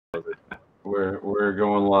We're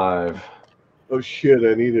going live. Oh shit!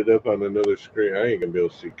 I need it up on another screen. I ain't gonna be able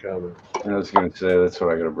to see comments. I was gonna say that's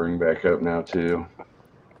what I gotta bring back up now too.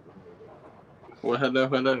 Well, hello.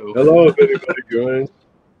 Hello, if anybody joins.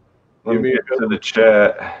 Let me get to the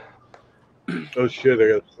chat. Oh shit!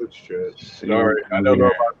 I got switch chat. See Sorry, I don't know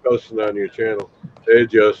if I'm posting on your channel. Hey,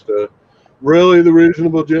 Justa. Really, the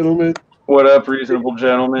reasonable gentleman? What up, reasonable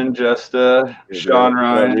gentleman? Justa, Sean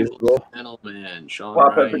Ryan, Gentleman, Sean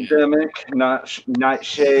Pop Ryan. Epidemic,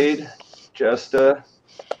 Nightshade, Justa.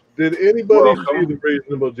 Did anybody Welcome. see the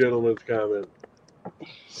reasonable gentleman's comment?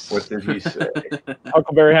 What did he say?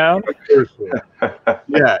 Huckleberry Hound?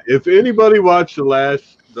 Yeah, if anybody watched the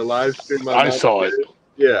live stream, I saw it.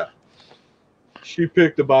 Yeah. She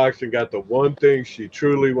picked the box and got the one thing she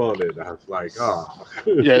truly wanted. I was like, oh.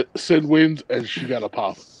 Yeah, Sid wins and she got a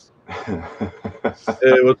pop.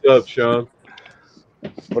 Hey, what's up, Sean?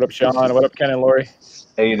 What up, Sean? What up, Ken and Lori?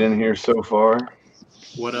 8 in here so far.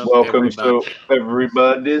 What up, Welcome everybody? to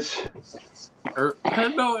everybody's.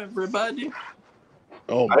 Hello, everybody.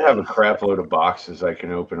 Oh, I have a crap load of boxes I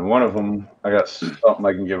can open. One of them, I got something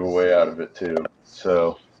I can give away out of it too.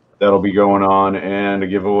 So that'll be going on, and a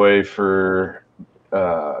giveaway for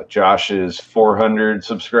Josh's 400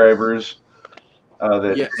 subscribers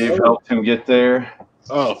that Dave helped him get there.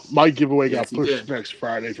 Oh, my giveaway Yes, got pushed next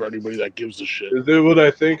Friday for anybody that gives a shit. Is it what I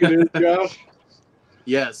think it is, Josh?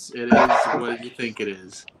 Yes, it is what you think it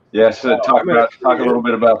is. Yes, talk a little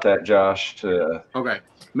bit about that, Josh. Okay,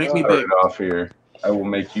 make me start big. it off here. I will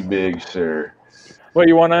make you big, sir. What,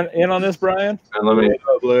 you want in on this, Brian? And let me. What's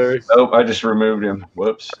up, Larry? Nope, I just removed him.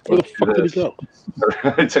 Whoops. Where the fuck did he go?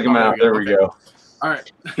 I took him out. There we go. All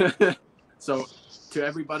right. So, to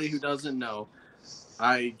everybody who doesn't know,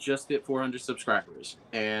 I just hit 400 subscribers,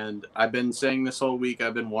 and I've been saying this whole week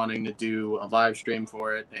I've been wanting to do a live stream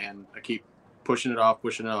for it, and I keep pushing it off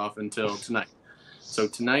until tonight. So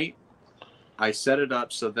tonight, I set it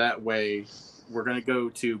up so that way we're going to go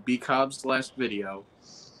to BCobb's last video,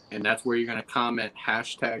 and that's where you're going to comment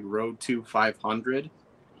 #Road to500,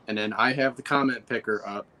 and then I have the comment picker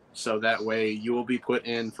up, so that way you will be put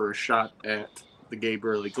in for a shot at the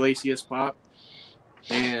Gabriel Iglesias pop.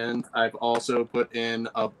 And I've also put in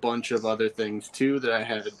a bunch of other things too that I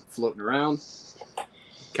had floating around.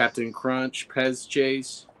 Captain Crunch, Pez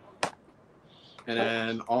Chase, and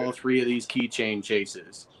then all 3 of these keychain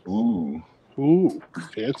chases. Ooh,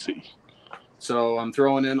 fancy. So I'm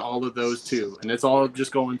throwing in all of those too, and it's all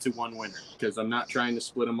just going to one winner because I'm not trying to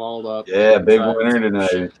split them all up. Yeah, big winner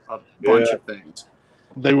tonight. A bunch of things.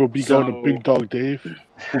 They will be going to Big Dog Dave.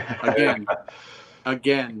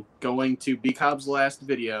 Again, going to BCobb's last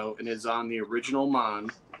video, and it's on the original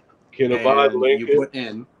mod. Can a mod link you it? put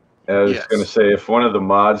in. I was going to say, if one of the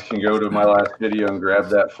mods can go to my last video and grab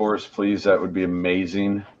that for us, please, that would be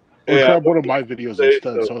amazing. We'll grab one of my videos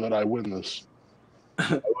instead so that I win this.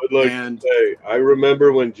 I would like to say, I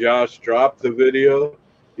remember when Josh dropped the video.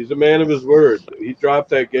 He's a man of his word. He dropped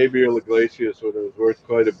that Gabriel Iglesias when it was worth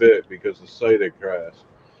quite a bit because the site had crashed.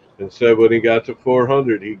 And said when he got to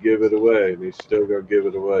 400, he'd give it away, and he's still going to give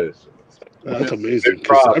it away. So. That's amazing.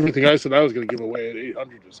 Because everything I said I was going to give away at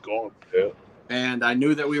 800 is gone. Yeah. And I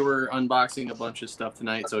knew that we were unboxing a bunch of stuff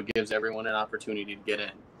tonight, so it gives everyone an opportunity to get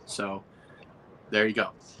in. So there you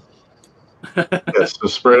go. Yes, so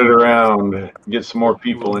spread it around. Get some more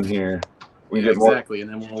people in here. We get more. Exactly, and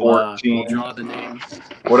then we'll draw the name.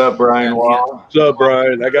 What up, Brian Wall? What's up,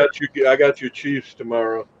 Brian? I got your Chiefs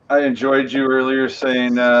tomorrow. I enjoyed you earlier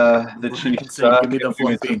saying the Chiefs suck. Give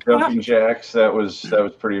me some jumping jacks. That was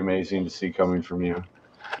pretty amazing to see coming from you.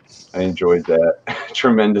 I enjoyed that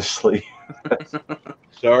tremendously.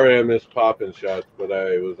 Sorry I missed popping shots, but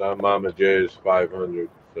I was on Mama J's 500,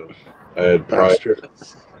 so I had pride.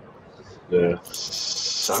 Yeah.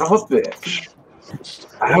 Son of a bitch.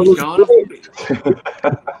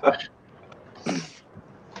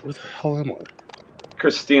 Where the hell am I?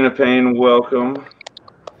 Christina Payne, welcome.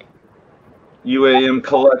 UAM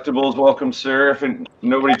Collectibles, welcome, sir. If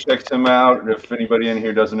nobody checks him out, if anybody in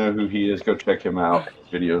here doesn't know who he is, go check him out.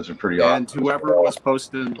 His videos are pretty awesome. And whoever was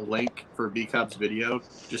posting the link for BCobb's video,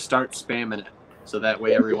 just start spamming it, so that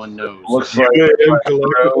way everyone knows. Looks like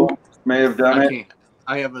may have done it.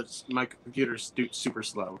 I have my computer's super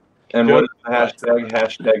slow. And what is the hashtag?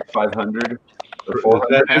 Hashtag 500 or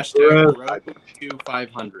 400? Hashtag Road to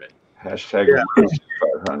 500. Hashtag Road to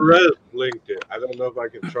 500. Perez linked it. I don't know if I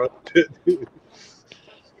can trust it.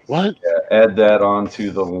 What? Yeah, add that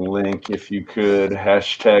onto the link if you could.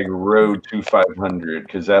 Hashtag Road to 500,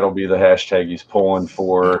 because that'll be the hashtag he's pulling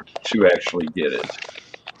for to actually get it.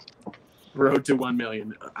 Road to 1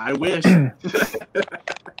 million. I wish.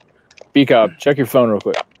 BCobb, check your phone real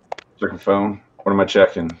quick. Checking phone. What am I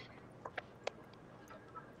checking?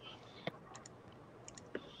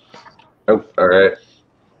 Oh, all right.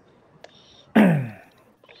 I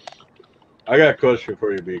got a question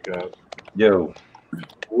for you, BCobb. Yo.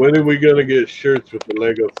 When are we gonna get shirts with the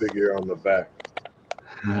Lego figure on the back?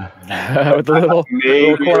 With the little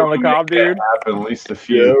corn on the cob, dude. Happen, at least a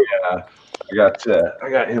few. Yeah. I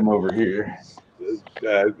got him over here.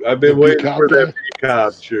 I've been waiting for that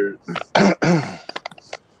BCobb shirt.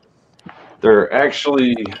 There are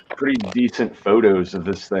actually pretty decent photos of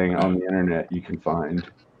this thing on the internet you can find.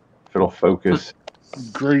 If it'll focus.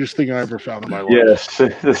 Greatest thing I ever found in my life. Yes,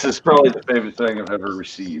 this is probably the favorite thing I've ever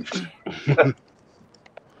received.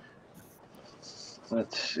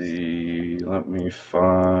 Let's see. Let me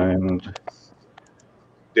find.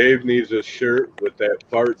 Dave needs a shirt with that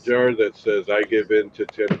fart jar that says "I give in to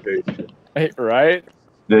temptation." Hey, right?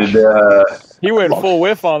 Did he went full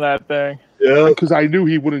whiff on that thing? Yeah, because I knew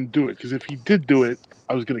he wouldn't do it. Because if he did do it,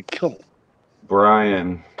 I was gonna kill him.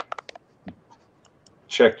 Brian,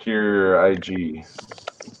 check your IG.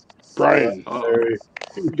 Brian,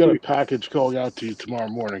 we got a package going out to you tomorrow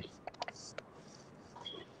morning.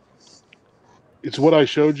 It's what I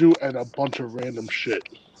showed you and a bunch of random shit.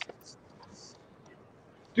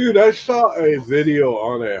 Dude, I saw a video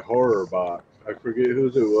on a horror box. I forget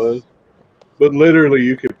whose it was, but literally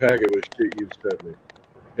you could pack it with shit you sent me,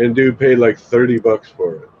 and dude paid like $30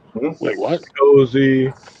 for it. Wait, what?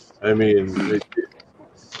 Cozy. I mean,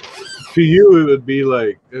 to you it would be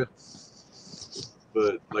like,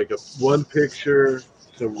 but like a one picture,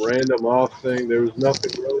 some random off thing. There was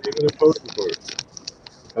nothing really even a poster for it.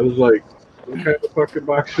 I was like, what kind of fucking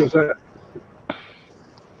box was that?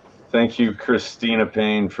 Thank you, Christina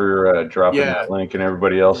Payne, for dropping that link, and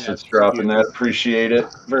everybody else that's dropping that. Appreciate it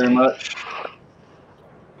very much.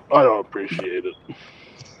 I don't appreciate it.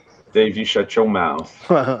 Dave, you shut your mouth.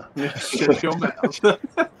 Shut your mouth.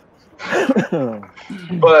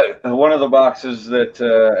 But one of the boxes that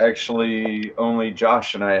actually only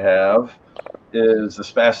Josh and I have is the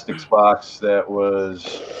Spastics box that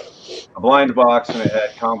was a blind box, and it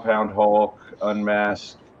had Compound Hulk,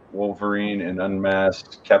 Unmasked Wolverine, and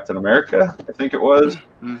Unmasked Captain America, I think it was,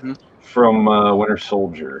 from Winter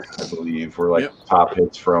Soldier, I believe, were like top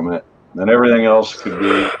hits from it. And everything else could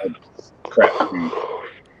be crap food.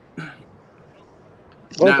 I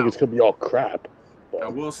don't think it's going to be all crap. I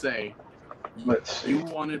will say, you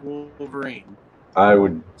wanted Wolverine. I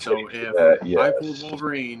would. So if I pull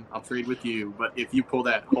Wolverine, I'll trade with you. But if you pull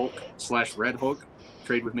that Hulk/Red Hulk,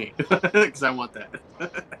 trade with me because I want that.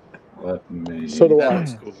 Let me. So do that I.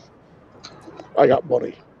 looks cool. I got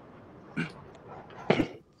money.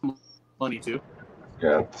 Money too.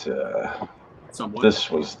 Got. Somewhat. This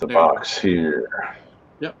was the box here.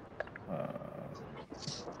 Yep.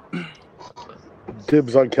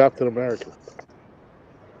 Dibs on Captain America.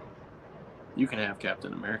 You can have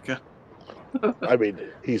Captain America. I mean,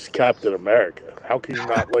 he's Captain America. How can you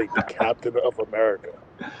not like the Captain of America?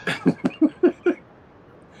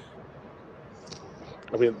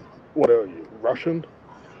 I mean, what are you, Russian?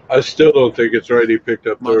 I still don't think it's right he picked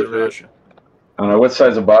up Mother Thor's Russia. I don't know, what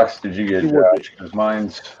size of box did you get, Josh? Because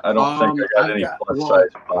mine's, I don't think I got any plus size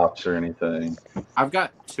pops or anything. I've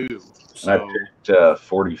got two. So. And I picked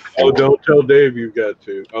 44. Oh, don't tell Dave you've got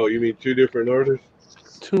two. Oh, you mean two different orders?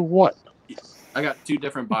 Two what? I got two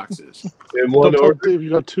different boxes. In one order? Dave, you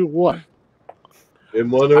got two what? In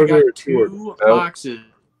one order? I got two boxes.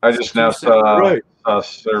 I just now saw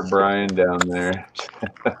Sir Brian down there.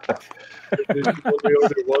 Did you only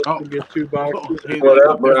order one to get two boxes? What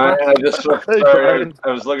up, Brian? I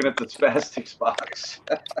was looking at the Spastics box.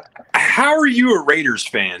 How are you a Raiders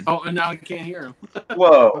fan? Oh, and now I can't hear him.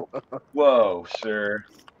 Whoa, sir.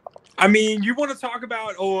 I mean, you want to talk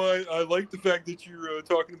about, I like the fact that you're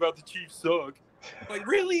talking about the Chiefs suck. Like,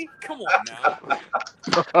 really? Come on now.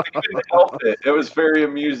 I couldn't help it. It was very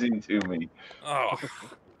amusing to me. Oh,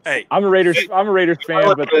 hey, I'm a Raiders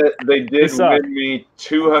fan, but they did win me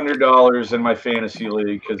 $200 in my fantasy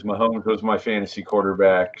league because Mahomes was my fantasy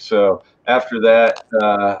quarterback. So after that,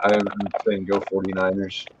 I'm saying go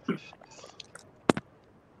 49ers.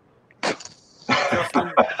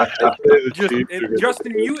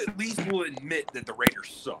 Justin, you at least will admit that the Raiders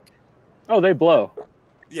suck. Oh, they blow.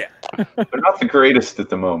 Yeah. They're not the greatest at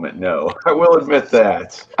the moment, no. I will admit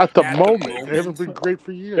that. At the moment. They haven't been great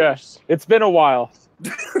for years. Yes, it's been a while.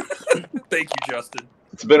 Thank you, Justin.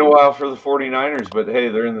 It's been a while for the 49ers, but hey,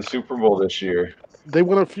 they're in the Super Bowl this year. They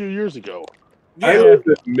won a few years ago. I lived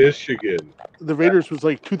in Michigan. The Raiders was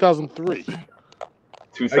like 2003.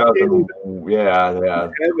 2000, yeah.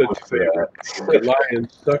 The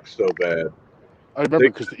Lions suck so bad. I remember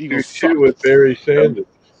because the Eagles sucked with Barry Sanders.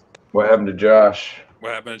 What happened to Josh?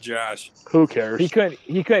 What happened to Josh? Who cares? He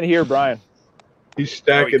couldn't hear Brian. He's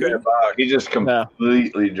stacking couldn't? that box. He just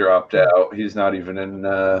completely dropped out. He's not even in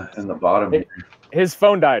the bottom here. His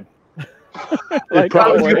phone died. Like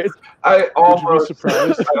probably- always. I almost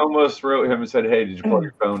surprised? I almost wrote him and said, "Hey, did you plug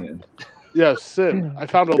your phone in?" Yeah, Sid, I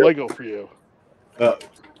found a Lego for you.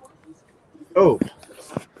 Oh,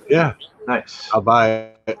 yeah. Nice. I'll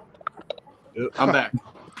buy it. I'm back.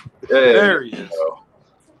 Hey, There he is.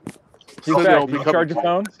 He's So back. they'll Did you become- charge your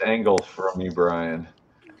phone? This angle from you, Brian.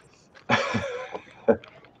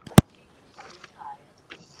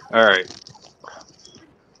 All right.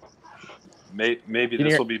 Maybe Can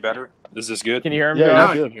this you- will be better. Is this good? Can you hear him, Yeah, Now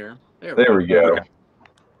Josh? I can hear him. There we go. Okay.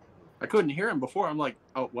 I couldn't hear him before. I'm like,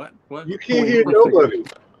 oh, what? You can't hear nobody.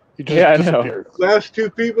 He just Yeah, I know. disappeared. Last two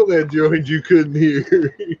people that joined you couldn't hear.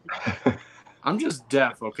 I'm just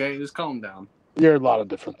deaf, okay? Just calm down. You're a lot of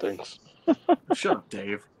different things. Shut up,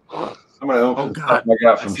 Dave. I'm gonna open Oh, the God. stuff I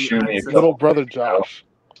got I from see Shumi. access. Little brother Josh.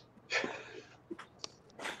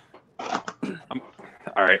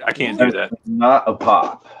 All right. I can't do that. Not a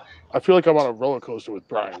pop. I feel like I'm on a roller coaster with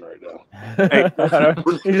Brian right now. Hey.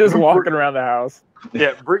 He's just walking around the house.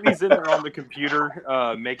 Yeah, Brittany's in there on the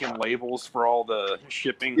computer making labels for all the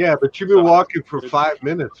shipping. Yeah, but you've been walking for 5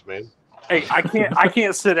 minutes, man. Hey, I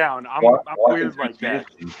can't sit down. I'm Walking weird through like that.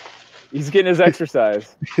 community. He's getting his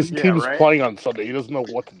exercise. His Yeah, team's right? playing on Sunday. He doesn't know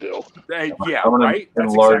what to do. Hey, yeah, I'm gonna right.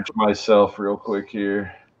 That's enlarge exactly. myself real quick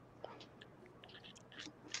here.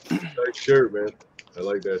 Nice shirt, man. I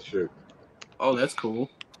like that shirt. Oh, that's cool.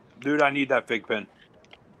 Dude, I need that fig pen.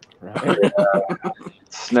 Right?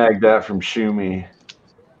 Snagged that from Shumi.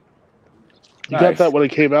 You got Nice. that when it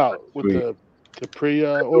came out with Sweet. the pre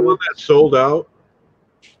The order. one that sold out.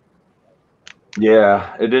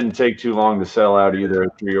 Yeah, it didn't take too long to sell out either. I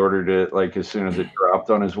pre-ordered it like as soon as it dropped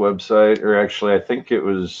on his website, or actually, I think it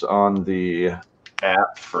was on the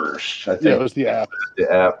app first. I Yeah, it think was the app. the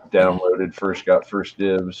app downloaded first, got first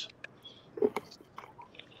dibs.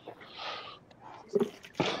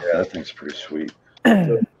 Yeah, that thing's pretty sweet.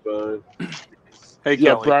 Fine. Hey,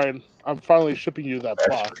 Yeah, Kelly. Brian, I'm finally shipping you that That's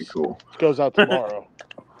box. pretty cool. It goes out tomorrow.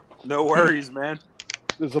 No worries, man.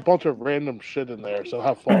 There's a bunch of random shit in there, so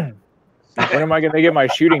have fun. When am I going to get my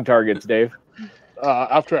shooting targets, Dave?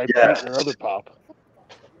 After I Yes. paint your other pop.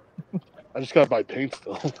 I just gotta buy paint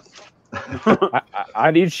still.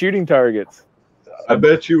 I need shooting targets. I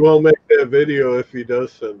bet you won't make that video if he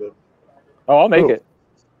does send them. Oh, I'll make Who? it.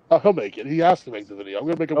 Oh, he'll make it. He has to make the video. I'm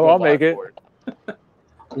gonna make him. Oh, go I'll live make it. for it.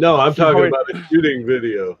 No, I'm talking already- about a shooting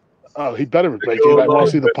video. Oh, he better make Go it. I want along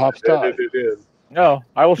to see the with pops it, die. edit it in. No,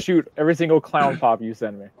 I will shoot every single clown pop you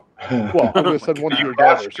send me. Well, I'm gonna send one to your You daughter.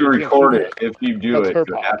 have so to you can't record shoot it if you do That's it. her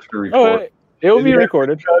You pop. have to Oh, record. it will And be you have to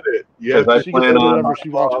recorded. Cut it. Yeah. Because I She can plan do on whatever she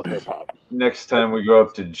wants with her pop. next time we go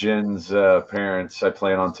up to Jen's parents, I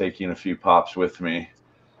plan on taking a few pops with me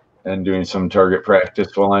and doing some target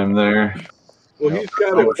practice while I'm there. Well, he's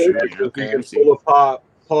got Oh, it shit. figured because he Okay, I can see. pull a pop,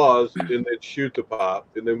 pause, and then shoot the pop,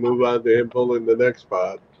 and then move on to him pulling the next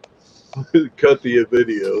pop. Cut the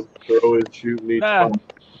video, throw in shooting each Nah. pop.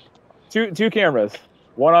 Two cameras.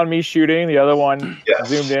 One on me shooting, the other one Yes.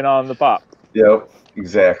 zoomed in on the pop. Yep,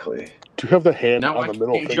 exactly. Do you have the hand Now on I the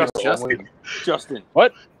middle can't finger just only? Justin.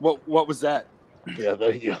 What? What was that? Yeah,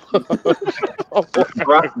 there you go.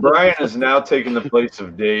 Brian is now taking the place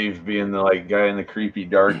of Dave being the guy in the creepy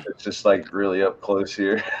dark that's just really up close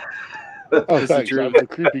here. Oh, Is it thanks. true? I'm the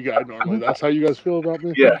creepy guy normally. That's how you guys feel about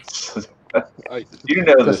me? Yes. I You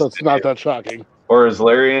know guess this. that's not that shocking. Or is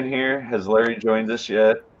Larry in here? Has Larry joined us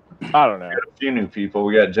yet? I don't know. A few new people.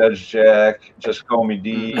 We got Judge Jack, Just Call Me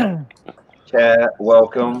D, Cat,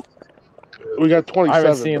 welcome. We got 27. I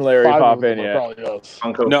haven't seen but Larry 5 of pop them in are yet. Probably us.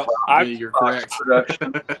 Funko No, Yeah, you're correct.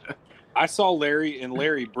 Production. I saw Larry, and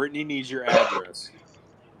Larry, Brittany needs your address.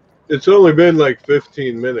 It's only been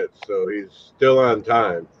 15 minutes, so he's still on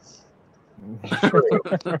time. All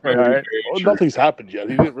right. Well, nothing's happened yet.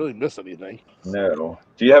 He didn't really miss anything. No.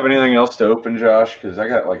 Do you have anything else to open, Josh? Because I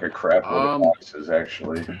got a crap load of Um, boxes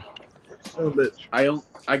actually. So much.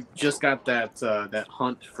 I just got that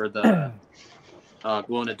hunt for the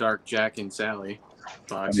glow in the dark Jack and Sally I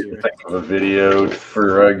box need to here. think of a video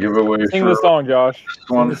for a giveaway Sing for the song, Josh. this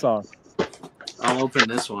Sing one. the song. I'll open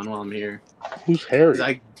this one while I'm here. Who's Harry? 'Cause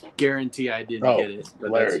I guarantee I didn't Oh, get it. But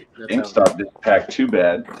Larry. that's how- GameStop didn't pack too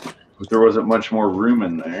bad, but there wasn't much more room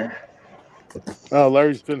in there. Oh,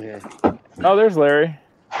 Larry's been here. Oh, there's Larry.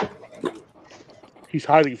 He's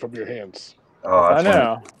hiding from your hands. Oh, I that's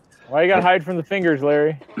know. Why you gotta hide from the fingers,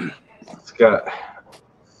 Larry? It's got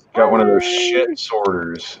one of those shit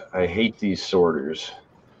sorters. I hate these sorters.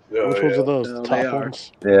 Oh, Which ones yeah. are those? No, The they top are.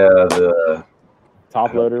 ones? Yeah,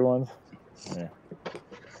 Top loader ones. Yeah.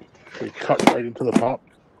 They cut right into the pop.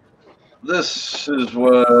 This is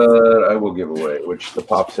what I will give away, which the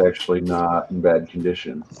pop's actually not in bad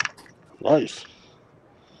condition. Nice.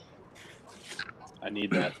 I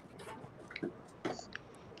need that.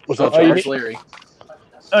 Was that Thanks, Josh? Larry.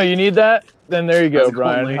 Oh, you need that? Then there you go, That's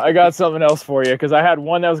Brian. only- I got something else for you because I had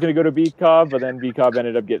one that was going to go to BCobb, but then BCobb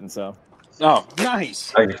ended up getting some. Oh,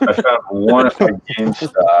 nice. I found one at my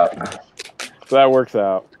GameStop. So that works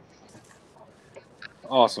out.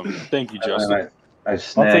 Awesome. Thank you, And Justin. I I'll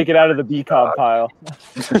snagged take it out of the BCobb pile.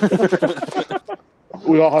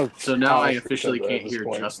 We all have. So now I piles officially at can't this hear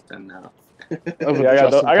point. Justin now. Yeah,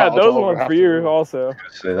 I got those ones for you also.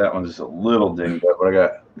 say that one's a little dinged up, but I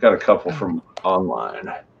got a couple from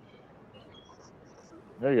online.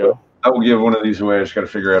 There you go. I will give one of these away. I just got to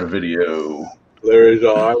figure out a video. Larry's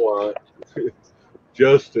all I want.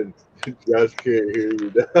 Justin, Josh can't hear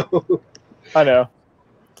you now. I know.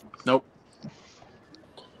 Nope.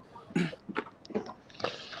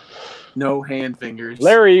 No hand fingers.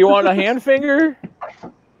 Larry, you want a hand finger?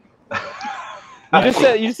 You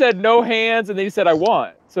just said no hands, and then you said I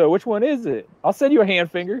want. So which one is it? I'll send you a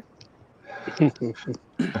hand finger.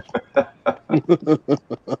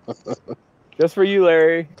 Just for you,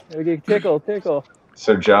 Larry. Okay, tickle.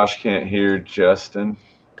 So Josh can't hear Justin.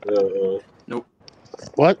 Nope.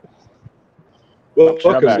 What?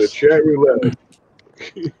 Welcome to Chat Roulette.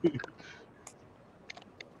 Can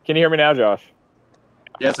you hear me now, Josh?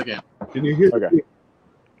 Yes, I can. Can you hear Okay. me?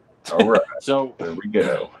 All right, So there we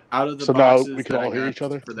go. out of the So now boxes we can that I all hear got each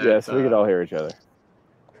other? for that, Yes, we could all hear each other.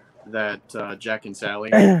 that Jack and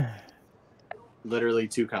Sally, literally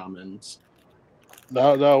 2 commons.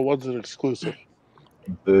 No, one's an exclusive.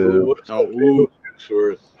 Boo. What's Oh, that ooh. It's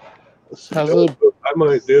worth? This has a I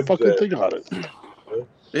might dibs fucking that. thing on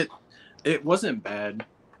it. It wasn't bad.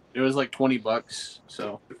 It was like $20,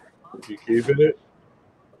 so You keeping it?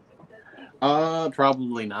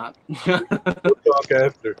 probably not. We'll talk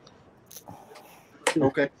after.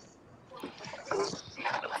 Okay.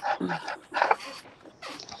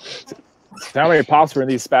 How many pops were in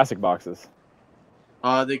these Spastic boxes?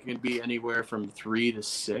 They can be anywhere from 3 to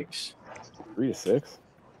 6. 3 to 6?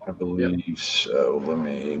 I believe so. Let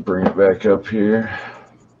me bring it back up here.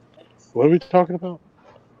 What are we talking about?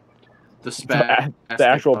 The The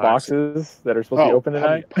actual boxes that are supposed to be open how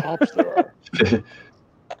many tonight? pops there are.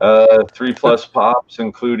 3+ pops,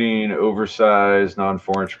 including oversized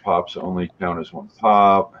non-4-inch pops, only count as 1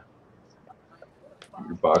 pop.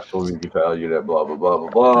 Your box will be valued at blah, blah, blah, blah,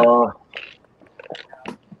 blah.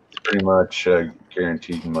 It's pretty much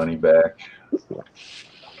guaranteed money back.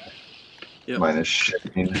 Yep. Minus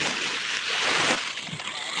shipping.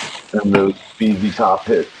 And those BZ top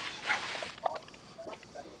hits.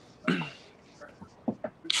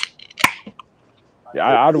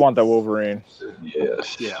 Yeah, I'd want that Wolverine.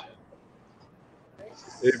 Yes. Yeah.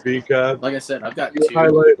 Hey, BCobb. Like I said, I've got Can you 2.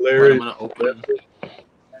 highlight But I'm Larry's gonna open.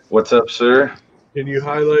 What's up, sir? Can you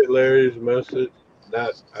highlight Larry's message?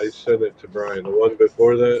 Not, I sent it to Brian. The one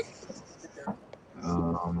before that.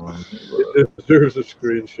 It deserves a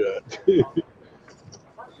screenshot.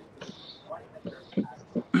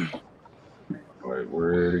 Wait,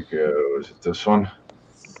 where'd it go? Is it this one?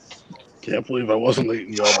 Can't believe I wasn't late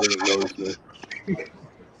and y'all didn't notice me.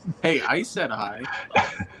 Hey, I said hi.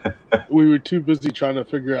 We were too busy trying to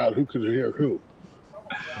figure out who could hear who.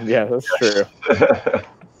 Yeah, that's true.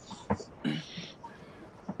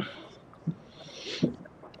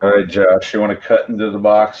 All right, Josh, you want to cut into the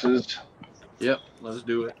boxes? Yep, let's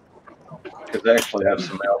do it. Because I actually have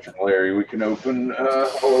some out from Larry. We can open. I'll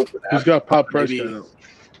open Who's got pop price? Maybe-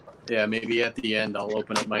 Yeah, maybe at the end I'll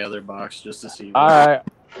open up my other box just to see All right,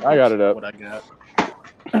 I got it up. what I got.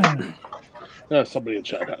 Yeah, somebody in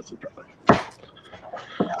chat has it probably.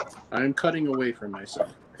 I'm cutting away from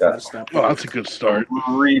myself. Yeah. Stop. Oh, that's a good start.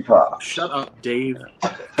 3 pops. Shut up, Dave.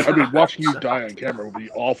 I mean, watching you die on camera would be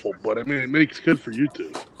awful, but I mean, it makes good for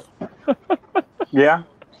YouTube. Yeah.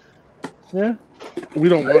 Yeah, We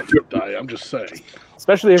don't want you to die. I'm just saying.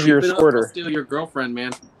 especially if you're a Keep it up, I'll squirter. steal your girlfriend,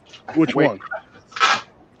 man. Which Wait. one?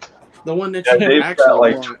 The one that Yeah, you Dave's actually got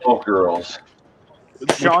like want. 12 girls.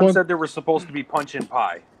 Sean one? said there was supposed to be punch and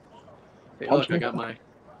pie. Hey, look, I got my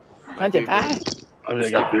Punch and pie. I mean, I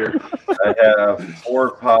got beer. I have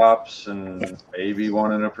 4 pops and maybe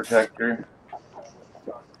 1 in a protector.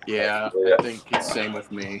 Yeah, I think it's same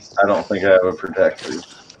with me. I don't think I have a protector.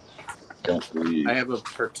 Don't believe. I have a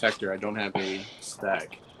protector. I don't have a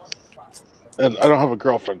stack. And I don't have a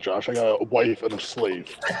girlfriend, Josh. I got a wife and a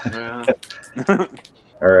slave.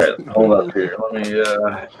 All right, hold up here. Let me.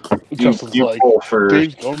 Justin's You like, pull first.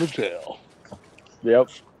 Dave's going to jail. Yep.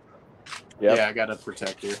 Yep. Yeah, I got a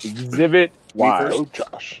protector. Exhibit Y. Oh,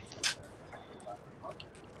 Josh.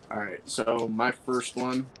 All right, so my first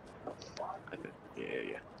one.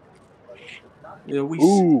 Yeah. Weiss.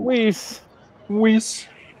 Ooh. Weiss.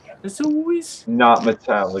 It's a Weiss. Not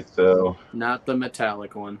metallic though. Not the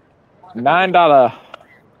metallic one. $9.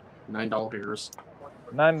 $9.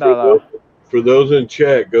 $9. For those in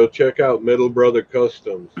chat, go check out Middle Brother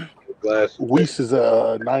Customs. Glass. Weiss is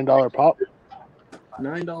a $9 pop.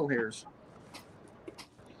 $9.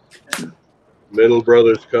 Middle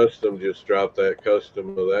Brothers Custom just dropped that custom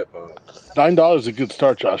of that pop. $9 is a good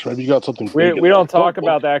start, Josh. Maybe you got something big. We don't talk Oh,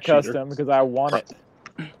 about that cheater. custom because I want it.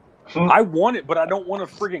 I want it, but I don't want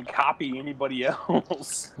to friggin' copy anybody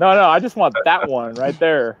else. No, I just want that one right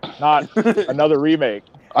there, not another remake.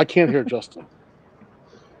 I can't hear Justin.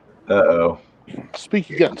 Uh-oh. Speak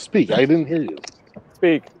again. Speak. I didn't hear you.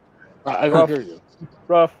 Speak. I don't hear you.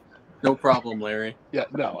 Rough. No problem, Larry. Yeah,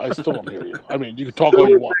 no, I still don't hear you. I mean, you can talk all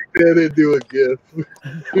you want. That into a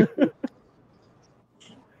gift.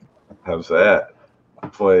 How's that?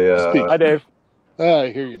 Play Speak. Hi, Dave. I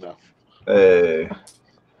hear you now. Hey,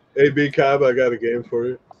 Hey, BCobb, I got a game for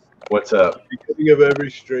you. what's up? Beginning of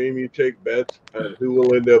every stream, you take bets on who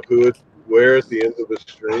will end up where at the end of the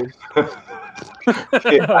stream.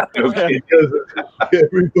 Yeah, okay. Because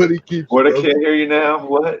everybody keeps What, I can't hear you now?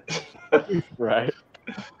 What? Right.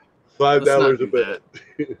 $5 a bet.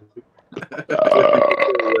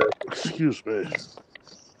 Excuse me.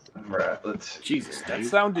 All right, let's. Jesus, That Dave.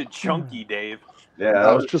 sounded chunky, Dave. Yeah.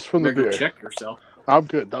 That was just from the Better go beer. check yourself. I'm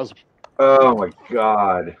good. That was Oh my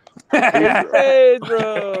God.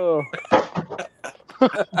 Pedro.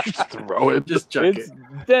 just throw it. Just check It's it.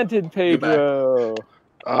 dented Pedro.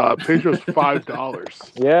 Pedro's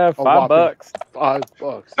 $5. Yeah, $5.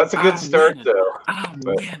 $5. That's a good start man. though. Oh,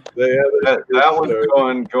 But- man. They have That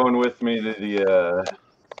one's going with me to the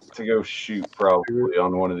to go shoot probably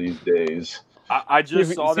on one of these days. I just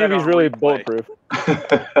See saw if that he's on really replay. bulletproof.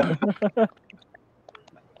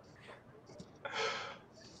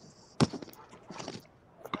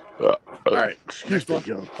 All right. Excuse me,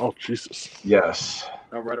 young. Oh, Jesus. Yes.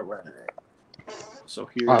 All right. So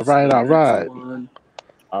here's All right. the next one.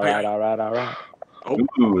 All right.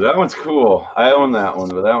 Ooh, that one's cool. I own that one,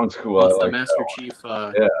 but that one's cool. It's I the like Master that Chief,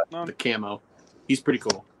 Yeah. the camo. He's pretty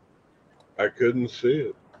cool. I couldn't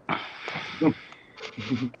see it.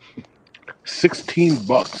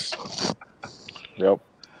 $16. Yep.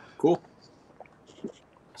 Cool.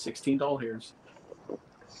 $16 hairs.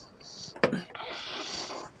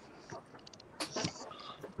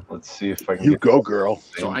 Let's see if I can You get go, girl.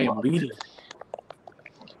 So I am leading.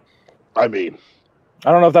 I mean,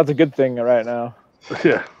 I don't know if that's a good thing right now.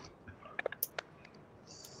 yeah.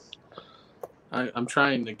 I'm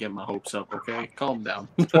trying to get my hopes up, okay? Calm down.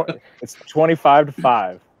 It's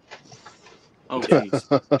 25-5. Oh,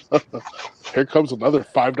 jeez. Here comes another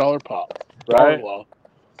 $5 pop. Right? Well,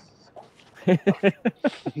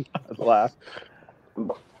 Laugh.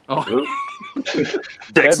 Oh, Dexy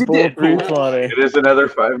Deadpool Deadpool. 320. It is another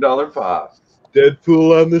 $5 pop.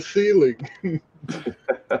 Deadpool on the ceiling.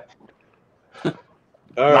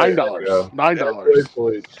 All right. $9. go. $9.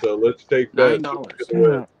 Points. So let's take that.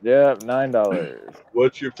 $9. Yeah, $9.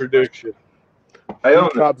 What's your prediction? I own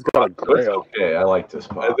Cobb's got a It's grail. okay. I like this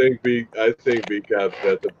I pop. think BCobb's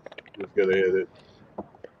got is gonna hit it.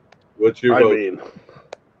 What's your I vote? mean,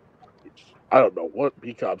 I don't know what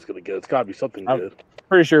BCobb's going to get. It's got to be something I'm- good.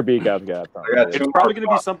 Pretty sure BCobb's got I got something. two It's probably more going to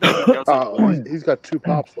be something he doesn't Oh, want. he's got 2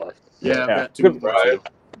 pops left. Yeah, I've Yeah. got 2 more. Right.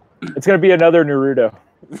 It's going to be another Naruto.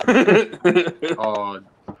 Oh,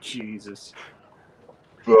 Jesus.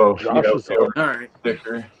 Oh, Josh yeah, is okay. up. All right.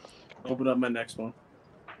 Sticker. Open up my next one.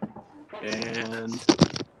 And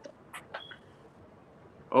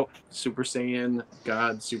Super Saiyan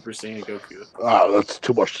God, Super Saiyan Goku. Oh, that's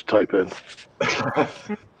too much to type in.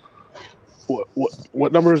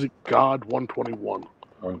 What number is it? God 121.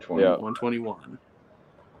 120. Yeah. 121.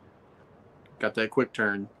 Got that quick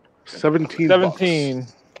turn. 17. 17.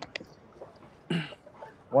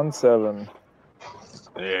 17.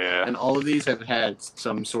 Yeah. And all of these have had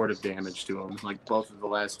some sort of damage to them. Like both of the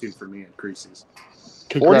last 2 for me had creases.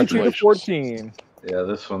 42 to 14. Yeah,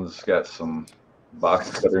 this one's got some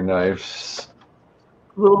box cutter knives.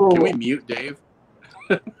 Can we mute Dave?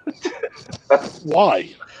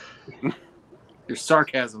 Why? Your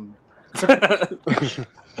sarcasm.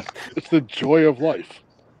 It's the joy of life.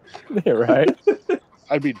 Yeah, right?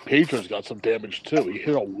 I mean, Pedro's got some damage too. He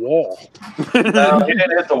hit a wall. No, he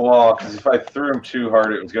didn't hit the wall because if I threw him too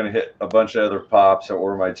hard, it was going to hit a bunch of other pops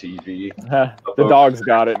or my TV. The dog's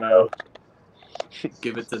got it now.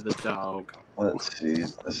 Give it to the dog. Let's see.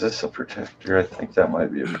 Is this a protector? I think that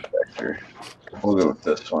might be a protector. We'll go with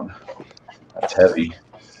this one. That's heavy.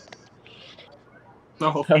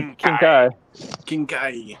 No, King Kai. King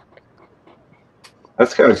Kai.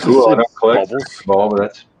 That's kind of cool. I don't collect Bubbles. ball, but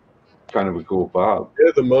that's kind of a cool pop.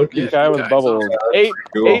 Yeah, the monkey. King Kai with bubbles.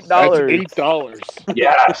 Cool. $8. That's $8.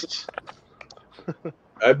 Yes.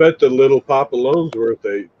 I bet the little pop alone's worth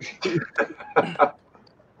 8.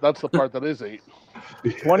 That's the part that is 8.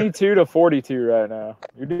 22 to 42 right now.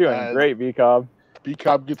 You're doing And- great, BCobb.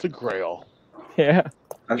 BCobb gets a grail. Yeah.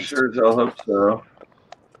 I sure as hell hope so. I'm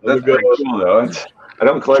That's gonna pretty cool, though. I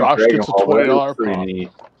don't collect Josh Dragon gets a Ball, but $20 it's pretty pop. neat.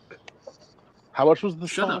 How much was the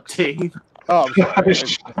Shut up, box? Dave. Oh, I'm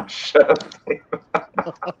sorry. Shut up.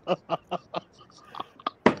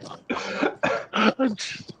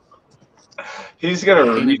 He's gonna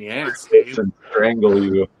Pain in reach the ass, Dave. and strangle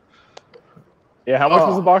you. Yeah, how much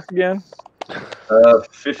was the box again?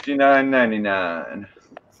 $59.99.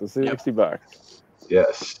 So $60.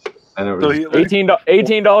 Yes, and it So was he-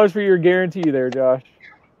 $18 for your guarantee there, Josh.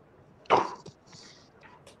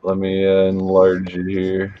 Let me enlarge it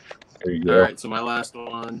here. There you go. All right, so my last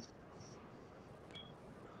one.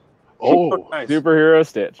 Oh, nice. Superhero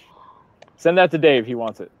Stitch. Send that to Dave. He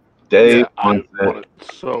wants it. Dave I wants want it.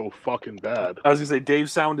 it so fucking bad. I was gonna say Dave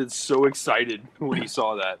sounded so excited when he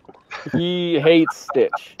saw that. He hates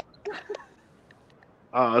Stitch.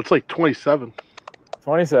 It's like 27.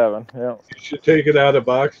 27. Yeah. You should take it out of the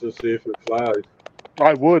box and see if it flies.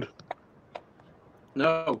 I would.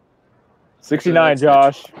 No. 69,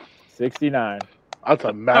 Josh. 69. That's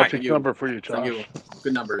a magic Thank you. number for you, Thank Josh. you.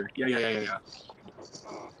 Good number. Yeah.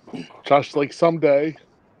 Josh, like someday.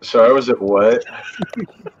 So I was at what?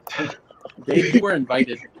 Dave, you were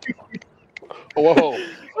invited. Whoa.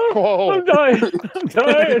 Whoa. I'm dying. I'm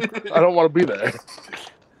dying. I don't want to be there.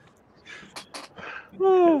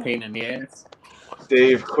 Pain in the ass.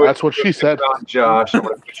 Dave, quit. That's what she said. on Josh. I'm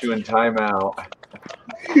going to put you in timeout.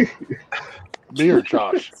 Me or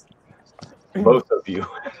Josh? Both of you.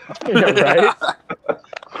 Yeah, right?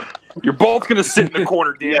 You're both gonna sit in the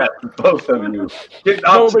corner, damn Yeah, it. both of you. Get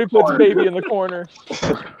out Nobody the puts corner. baby in the corner.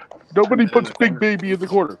 Nobody puts Big Baby in the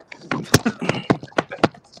corner.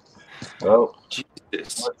 Well,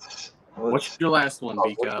 Jesus. What's your last one,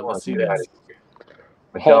 Bika? Let's see that.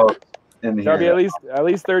 that. Hulk. In Gotta be here. at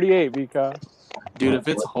least 38, BCobb. Dude, if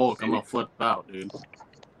it's Hulk, I'm gonna flip out, dude.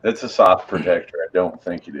 It's a soft protector. I don't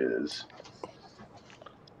think it is.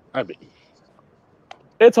 I mean,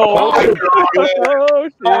 It's Hulk. Oh,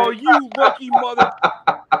 Oh, you lucky mother!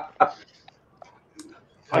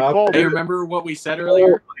 I called Hey, it. remember what we said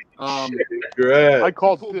earlier? Congrats. I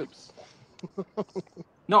called dibs.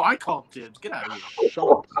 No, I called dibs. Get out of here.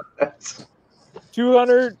 Shut up.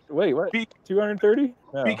 200. Wait, what? Be- 230?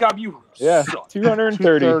 No. BCobb, you Yeah, suck. 230.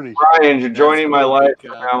 230. Brian, you're joining my cool, life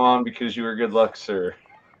Big from now on because you were good luck, sir.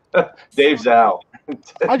 Dave's out.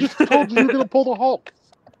 I just told you you're going to pull the Hulk.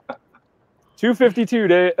 252,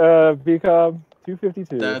 BCobb.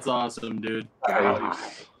 252. That's awesome, dude.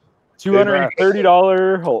 Nice.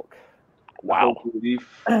 $230 Hulk. Wow. Holy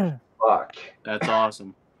fuck. That's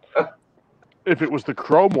awesome. If it was the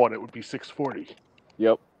chrome one, it would be $640.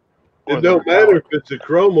 Yep. It don't matter if it's a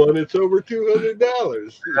chrome one, it's over $200.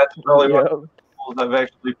 That's probably one Yep. of the pulls I've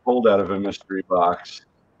actually pulled out of a mystery box.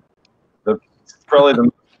 It's probably the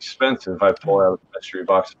most expensive I've pulled out of a mystery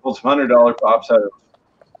box. I pulled some $100 pops out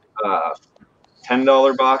of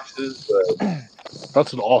 $10 boxes, but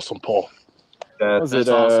That's an awesome pull. that's Was That's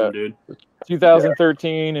it, awesome, dude.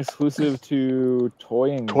 2013 exclusive to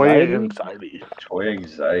Toy Anxiety. Toy anxiety. toy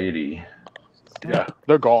anxiety. Yeah,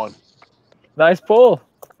 they're gone. Nice pull.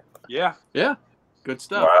 Yeah. Yeah. Good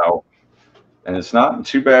stuff. Wow. And it's not in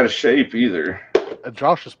too bad a shape either. And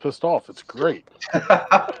Josh is pissed off. It's great.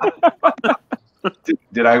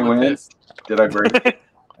 Did I I'm win? pissed. Did I break it?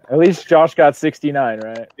 At least Josh got 69,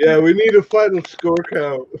 right? Yeah, we need a final score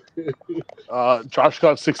count. Josh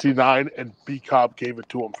got 69, and B-Cobb gave it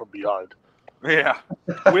to him from behind. Yeah.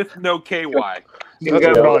 With no KY. That's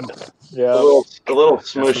got done. Yeah. A little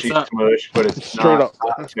smushy what's up. smush, but it's Straight not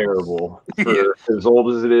up. terrible. For as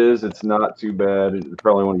old as it is, it's not too bad. It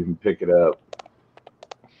probably won't even pick it up.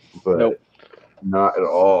 But Nope. not at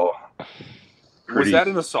all. Was Pretty that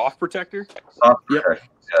in a soft protector? soft Yep. protector,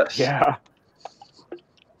 yes. Yeah.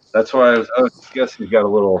 That's why I was guessing he's got a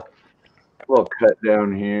little cut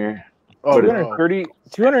down here. Oh, But no.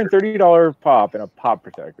 $230 pop and a pop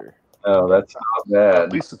protector. Oh, that's not bad.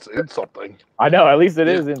 At least it's in something. I know. At least it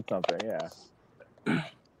is in something. Yeah.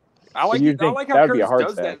 I like You I think like how that'd be a Curtis hard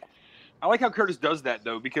does stack. that. I like how Curtis does that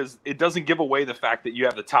though, because it doesn't give away the fact that you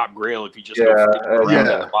have the top grail if you just Yeah, go around yeah.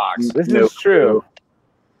 in the box. This No is true.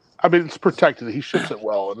 I mean, it's protected. He ships it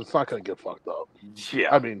well, and it's not going to get fucked up. Yeah.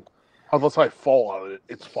 I mean, unless I fall on it,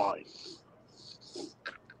 it's fine.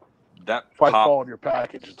 That If I pop. fall on your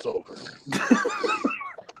package, it's over.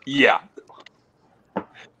 Yeah.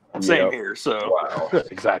 Same Yep. here. So. Wow.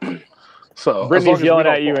 Exactly. So Brittany's yelling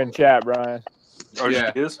at you in chat, Brian. Oh,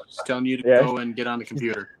 Yeah. she is? She's telling you to Yeah. go and get on the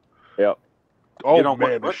computer. Yep. Oh You know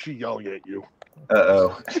man, what? is she yelling at you?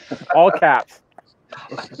 Uh-oh. All caps.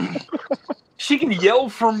 She can yell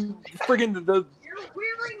from friggin' the You're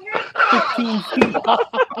wearing headphones. 15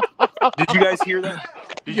 feet. Did you guys hear that?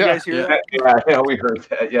 Did you guys hear that? Yeah, we heard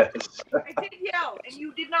that, yes. I did yell, and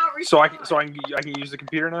you did not respond. So I can use the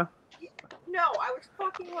computer now? No, I was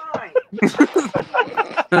fucking lying.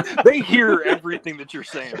 They hear everything that you're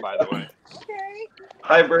saying, by the way. Okay.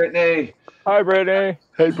 Hi, Brittany. Hi, Brittany.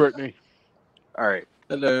 Hey, Brittany. All right.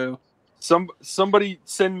 Hello. Somebody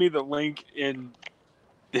send me the link in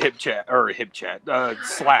the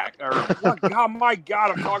Slack. Or oh my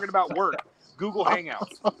God, I'm talking about work. Google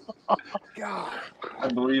Hangouts. God. I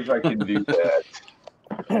believe I can do that.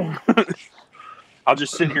 I'll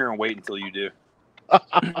just sit here and wait until you do.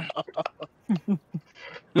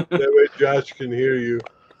 That way Josh can hear you.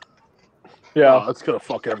 Yeah. Oh, that's gonna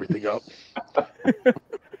fuck everything up.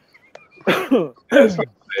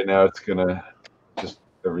 Now it's gonna just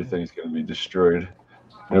everything's gonna be destroyed.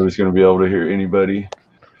 Nobody's gonna be able to hear anybody.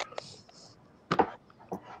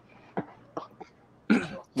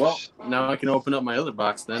 Well, now I can open up my other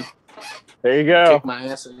box then. There you go. Kick my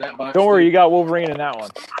ass in that box. Don't worry, too. you got Wolverine in that one.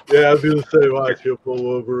 Yeah, I was gonna say, watch, you'll pull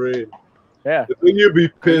Wolverine. Yeah. But then you'd be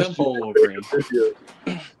Then pissed. pull Wolverine.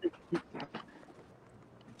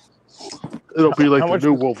 It'll be like How the much-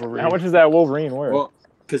 new Wolverine. How much is that Wolverine worth? Well,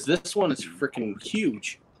 because this one is freaking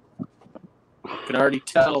huge. Can already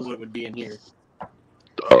tell what would be in here.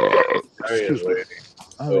 Excuse me.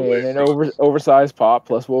 I mean, an oversized pop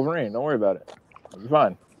plus Wolverine. Don't worry about it. It'll be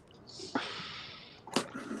fine.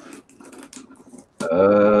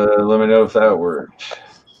 Let me know if that worked.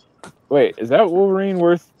 Wait, is that Wolverine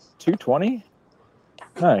worth $220?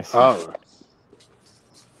 Nice. Oh,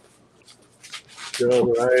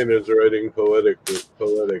 John Ryan is writing poetic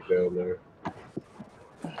down there.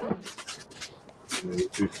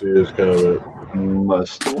 You see his comment.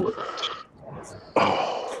 Must work.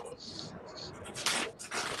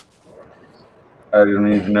 I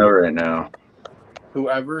don't even know right now.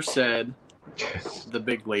 Whoever said the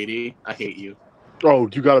big lady, I hate you. oh,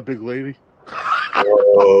 you got a big lady?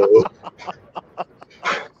 Oh.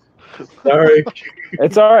 Sorry.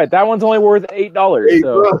 It's all right. That one's only worth $8. Hey,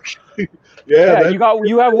 So look. yeah,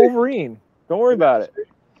 you have Wolverine. Don't worry about it.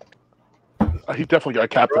 He definitely got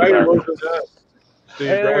Captain Ryan America. wasn't that. See,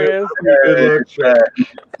 Hey, there Ryan, he is. good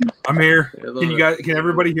luck. I'm here. I love Can you it. guys? Can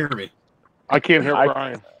everybody hear me? I can't hear I-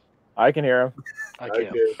 Brian. I can hear him. I Okay.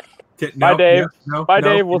 can't. Bye, Dave. No, Bye,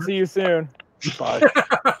 no. Dave. We'll see you soon. Bye.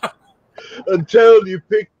 I'm telling you,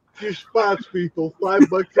 pick your spots, people. $5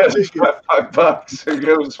 a ticket. $5. Who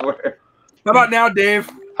goes where? How about now, Dave?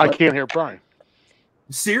 I can't hear Brian.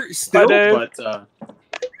 Still? Bye, Dave. But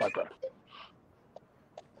Bye-bye.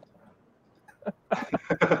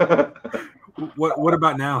 What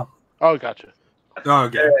about now? Oh, gotcha. Oh,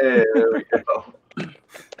 okay. Hey, there we go.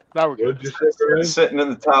 Now we're good. What'd you say, Brian? Sitting in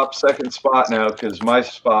the top second spot now because my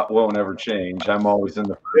spot won't ever change. I'm always in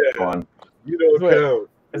the first Yeah. one. You don't Wait. count.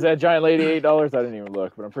 Is that giant lady $8? I didn't even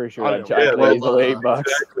look, but I'm pretty sure I that don't- giant yeah, lady's well, only $8.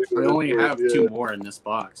 Exactly we what only it is, have yeah. 2 more in this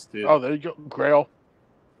box, too. Oh, there you go. Grail.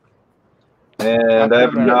 And I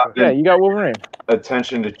have not Yeah, been you got Wolverine.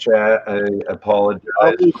 attention to chat. I apologize.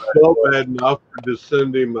 I was so bad enough for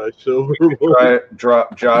descending my silver one. Try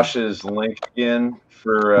drop Josh's link again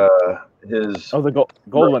for his Oh, the gold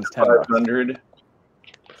one's $10. 500.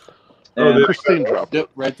 Oh, And Christine dropped it. Yep,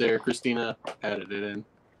 right there. Christina added it in.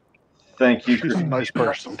 thank you. She's a nice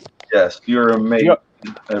person. Yes, you're amazing.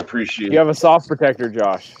 You I appreciate You have a soft protector,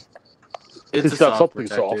 Josh. It's He's a got soft something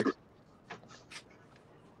protector. soft.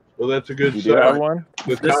 Well, that's a good You do have sign. one?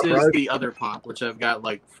 The This top is right. the other pop, which I've got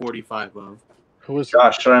like 45 of. Who is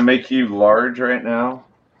Josh, should I make you large right now?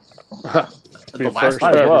 Be The first last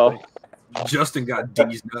Might for as well. everything. Justin got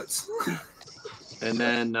D's nuts. And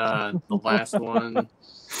then the last one.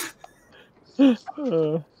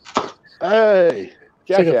 Hey,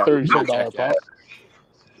 Jack take a Jack. $37 pop.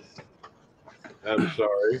 I'm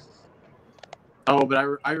sorry. Oh,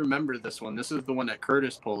 but I remember this one. This is the one that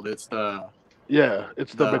Curtis pulled. It's the Yeah,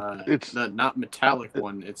 it's it's the not metallic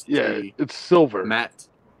one. It's yeah, the it's silver. matte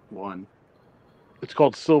one. It's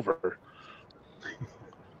called silver.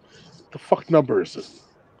 The fuck number is it?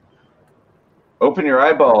 Open your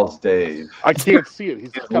eyeballs, Dave. I can't see it. He's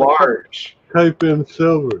It's got a cover. large. Type in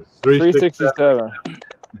silver. 367.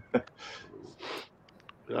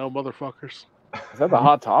 You know, motherfuckers. Is that the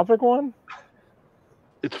Hot Topic one?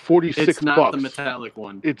 It's 46 It's not bucks. the metallic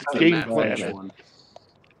one. It's the Game matte finish Plan. one.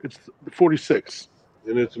 It's 46.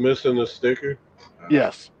 And it's missing a sticker?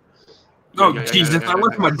 Yes. Oh, Jesus. I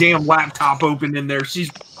left my damn laptop open in there. She's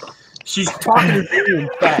talking to me in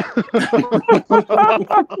fact.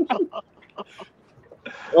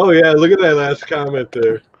 Oh, yeah. Look at that last comment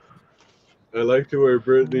there. I like to wear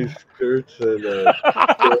Britney's skirts and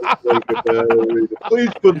like a ballerina.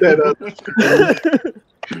 Please put that on the screen.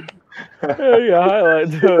 Yeah,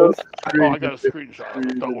 highlight those. Oh, I got a screenshot of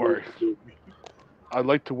it. Don't worry. I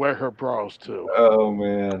like to wear her bras, too. Oh,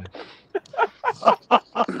 man.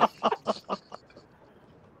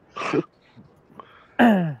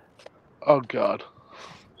 Oh, God.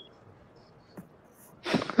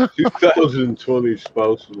 2020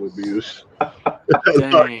 spousal abuse.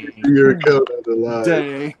 Dang. Your account on the line.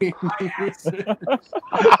 Dang.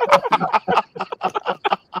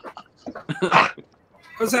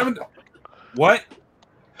 What's happened? What?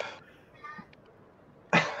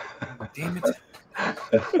 Damn it.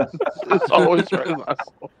 It's always right.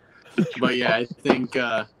 But yeah, I think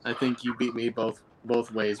you beat me both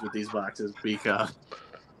ways with these boxes because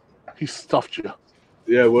He stuffed you.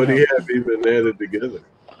 Yeah, what do you have even added together?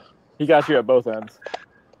 He got you at both ends.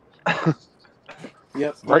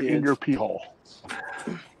 yep, Right in your pee hole.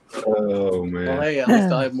 Oh, man. Well, hey, at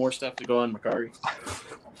least I have more stuff to go on Macari.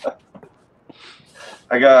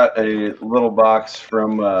 I got a little box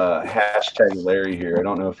from hashtag Larry here. I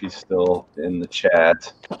don't know if he's still in the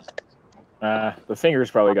chat. The fingers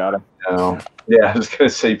probably got him. No. Yeah, I was going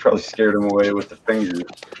to say you probably scared him away with the fingers.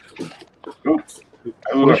 Oops.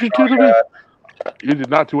 What'd you do to me? You did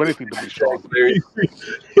not do anything to me, Sean.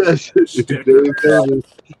 Yes,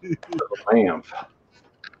 Lamp.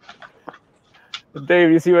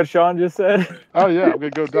 Dave, you see what Sean just said? Oh, yeah. I'm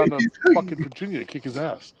going to go down to fucking Virginia and kick his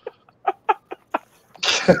ass.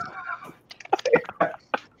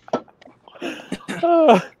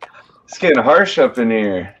 It's getting harsh up in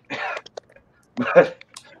here. But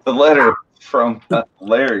the letter from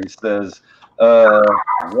Larry says,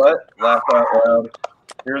 what? Laugh out loud.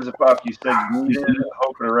 Here's a pop you said you needed.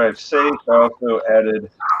 Hope it arrives safe. I also added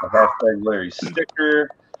a hashtag Larry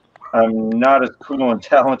sticker. I'm not as cool and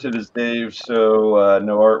talented as Dave, so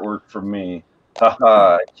no artwork from me.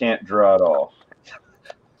 Haha, I can't draw at all.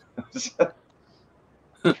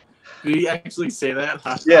 Did he actually say that?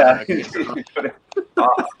 Yeah.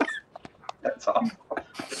 That's awesome.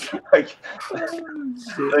 Like,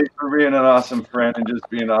 thanks for being an awesome friend and just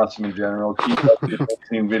being awesome in general. Keep up your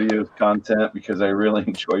listening videos content because I really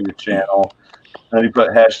enjoy your channel. And he put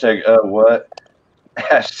hashtag what?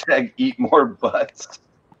 Hashtag eat more butts.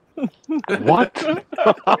 What?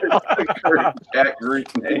 Jack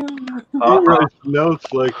Greek name. He writes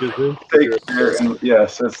notes like his Take care. And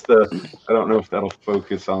yes, that's the. I don't know if that'll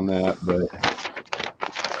focus on that, but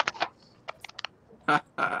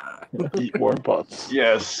Eat more butts.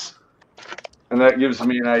 yes. And that gives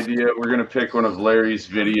me an idea. We're going to pick one of Larry's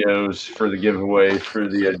videos for the giveaway for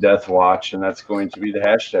the Death Watch, and that's going to be the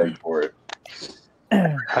hashtag for it.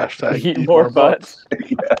 Hashtag Eat more butts.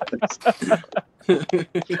 Yes.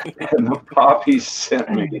 And the pop he sent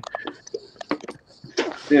me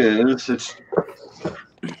is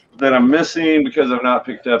that I'm missing because I've not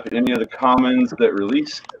picked up any of the commons that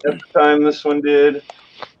released at the time this one did.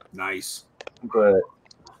 Nice. But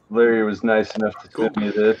Larry was nice enough to send me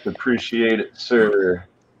this. Appreciate it, sir.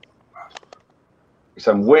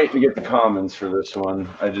 So I'm waiting to get the commons for this one.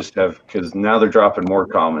 I just have, because now they're dropping more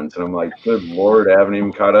commons, and I'm like, good Lord, I haven't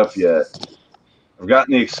even caught up yet. I've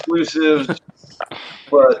gotten the exclusives,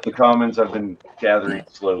 but the commons I've been gathering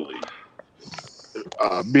slowly.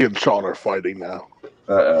 Me and Sean are fighting now.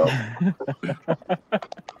 Uh-oh.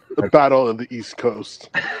 The battle of the East Coast.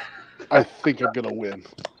 I think I'm going to win.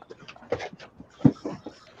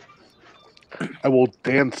 I will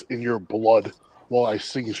dance in your blood while I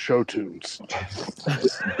sing show tunes.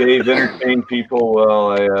 Dave, entertain people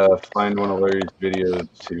while I find one of Larry's videos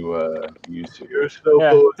to use here. You're so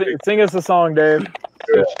Yeah, poetic. sing us a song, Dave.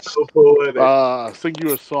 You're so poetic. Sing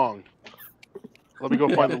you a song. Let me go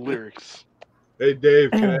find the lyrics. Hey,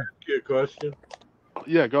 Dave, can I ask you a question?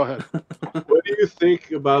 Yeah, go ahead. What do you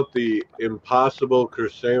think about the Impossible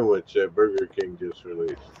Sandwich that Burger King just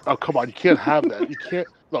released? Oh, come on. You can't have that. You can't.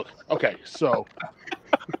 Look, okay, so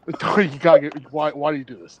you gotta get, why do you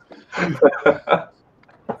do this?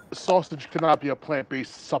 Sausage cannot be a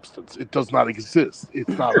plant-based substance. It does not exist.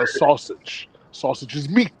 It's not a sausage. Sausage is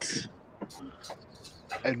meat.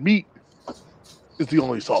 And meat is the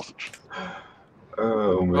only sausage.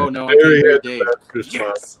 Oh, man. Oh, no, I can't hear Dave.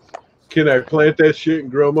 Yes. Can I plant that shit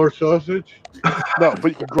and grow more sausage? No, but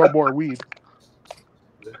you can grow more weed.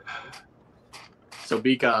 So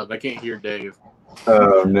BCobb, I can't hear Dave.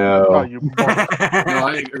 Oh Oh, no! you No,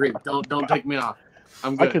 I agree. Don't take me off.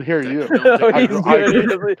 I'm good. I can hear you. Don't take me He's off.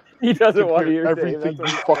 good. He doesn't want to hear everything Dave. you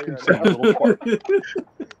That's what fucking he's say, saying you right little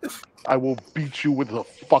fart. I will beat you with a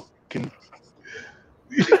fucking.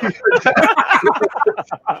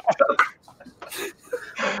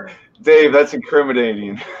 Dave, that's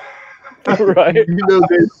incriminating. now. Right? You know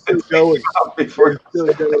they're still going. Before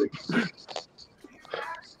They're still going.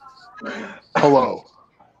 Hello.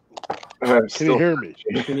 I'm Can still you hear me?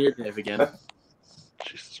 I can hear Dave again.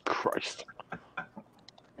 Jesus Christ.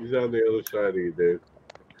 He's on the other side of you, Dave.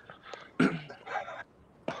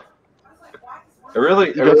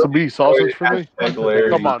 You got some meat sausage for me? Hashtag Larry,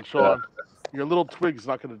 Come on, Sean. Your little twig's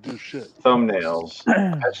not going to do shit. thumbnails.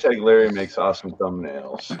 Hashtag Larry makes awesome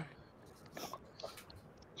thumbnails.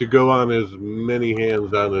 To go on as many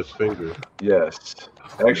hands on his finger. Yes.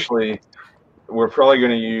 Actually, we're probably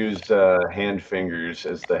going to use hand fingers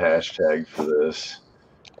as the hashtag for this.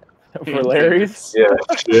 For Larry's? Yeah,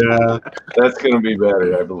 Yeah. that's going to be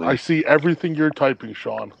better, I I believe. see everything you're typing,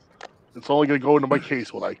 Sean. It's only going to go into my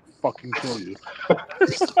case when I fucking kill you.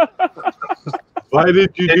 Why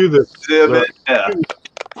did you do this? Yeah.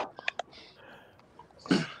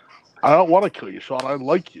 I don't want to kill you, Sean. I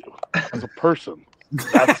like you as a person.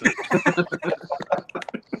 That's it.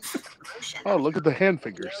 Oh, look at the hand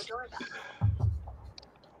fingers.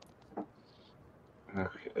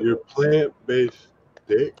 Okay. Your plant-based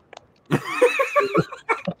dick.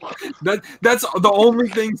 That's the only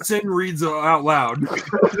thing Sin reads out loud.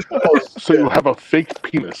 Oh, so you have a fake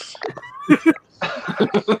penis.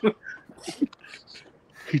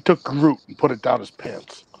 He took Groot and put it down his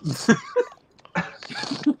pants.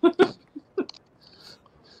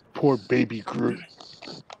 Poor baby Groot.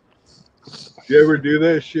 You ever do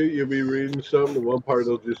that shit? You'll be reading something, and one part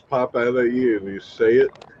will just pop out at you, and you say it.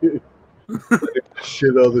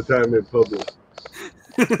 Shit all the time in public.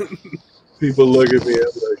 People look at me, I'm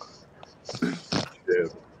like,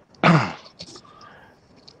 yeah.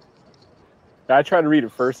 I try to read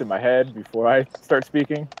it first in my head before I start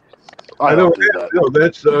speaking. I don't do have, no,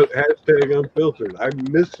 that's hashtag unfiltered. I'm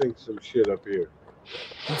missing some shit up here.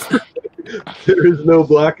 There is no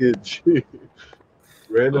blockage.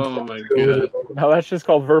 Random. Oh my god. No, that's just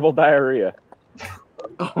called verbal diarrhea.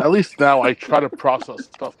 At least now I try to process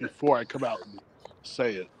stuff before I come out and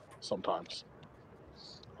say it sometimes.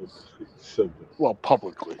 Well,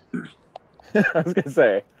 publicly. I was going to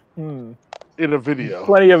say. In a video.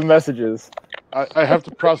 Plenty of messages. I have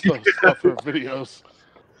to process stuff for videos.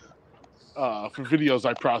 For videos,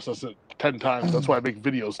 I process it 10 times. That's why I make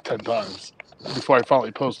videos 10 times before I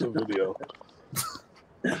finally post a video.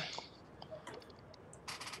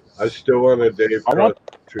 I still want a Dave I want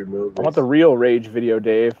movie. the real rage video,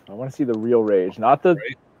 Dave. I want to see the real rage, not the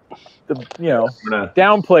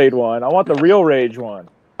downplayed one. I want the real rage one.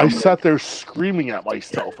 I sat there screaming at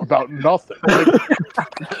myself about nothing. I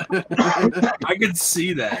could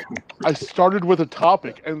see that. I started with a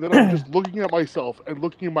topic, and then I'm just looking at myself and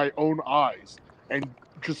looking in my own eyes and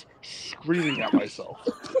just screaming at myself.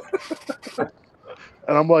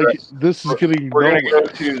 And I'm like, this is getting We're nowhere. going to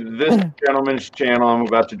go to this gentleman's channel. I'm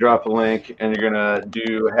about to drop a link, and you're going to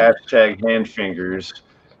do hashtag hand fingers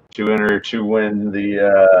to enter to win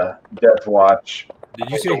the Death Watch. Did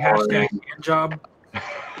you say hashtag hand job?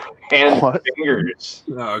 Hand What? fingers.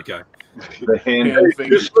 Oh, okay. The hand Hand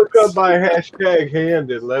fingers. Just look up my hashtag hand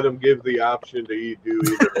and let them give the option to do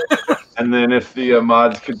either. And then if the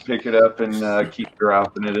mods could pick it up and keep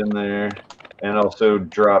dropping it in there, and also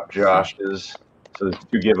drop Josh's. So there's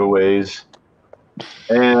 2 giveaways.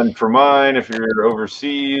 And for mine, if you're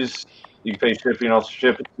overseas, you can pay shipping, I'll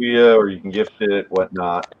ship it to you, or you can gift it,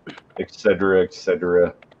 whatnot, etc.,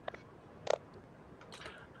 etc.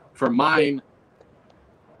 For mine,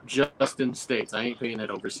 just in States. I ain't paying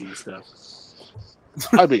that overseas stuff.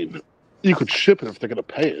 I mean, you could ship it if they're going to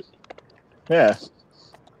pay it. Yeah.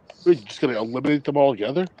 We're just going to eliminate them all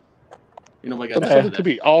together? You know, like I Send said, it to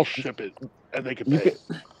me. I'll ship it, and they can pay it.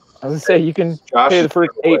 I was going to say, you can Josh pay the is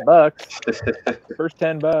first giveaway. $8. First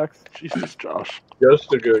 $10. Jesus, Josh. Just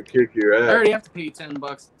to go kick your I ass. already have to pay $10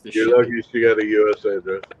 to ship. You're lucky she got a U.S.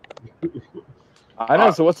 address. I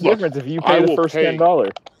know, so what's the Look, difference if you I pay the will first pay.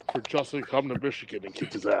 $10? For Justin to come to Michigan and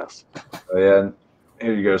kick his ass. Oh, yeah.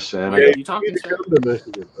 Here you go, Sam. Hey, You talking, need to sir? come to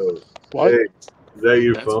Michigan, folks. What? Hey, is that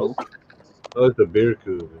your That's phone? cool. Oh, it's a beer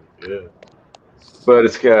cooler. Yeah. But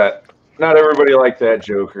it's got, not everybody liked that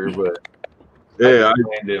Joker, but Yeah, I I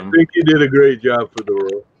him. think you did a great job for the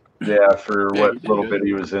role. Yeah, for Yeah, what you did little good. bit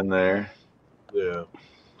he was in there. Yeah.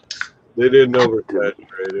 They didn't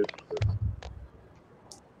oversaturate it.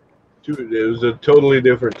 It was a totally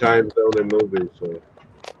different time zone and movie. So.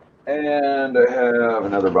 And I have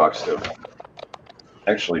another box to open.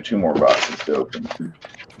 Actually, 2 more boxes to open.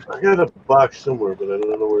 I got a box somewhere, but I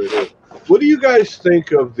don't know where it is. What do you guys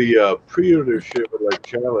think of the pre-order ship with like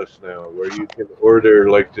Chalice now, where you can order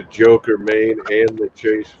like the Joker main and the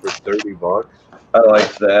Chase for $30? I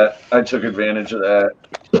like that. I took advantage of that.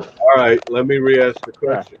 All right, let me re-ask the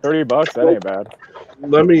question. Yeah, $30, that ain't bad.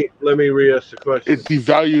 Let me re-ask the question. It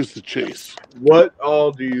devalues the Chase. What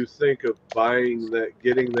all do you think of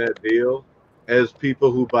getting that deal as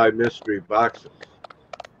people who buy mystery boxes?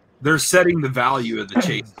 They're setting the value of the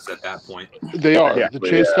chases at that point. They are. Yeah. The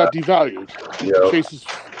Chase got devalued. Yep. The Chase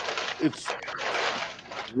it's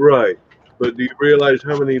right. But do you realize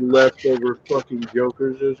how many leftover fucking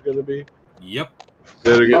Jokers there's going to be? Yep.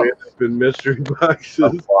 That are going to end up in mystery boxes?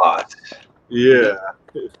 A lot. Yeah.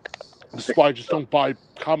 That's why I just don't buy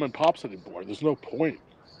common pops anymore. There's no point.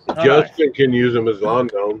 Justin can use them as lawn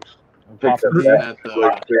gnomes. Picked up At that.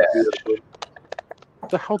 Like 50 of them.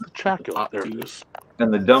 What the hell did the chat go? There it is.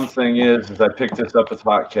 And the dumb thing is I picked this up with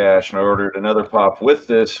hot cash and I ordered another pop with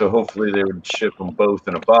this, so hopefully they would ship them both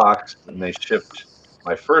in a box. And they shipped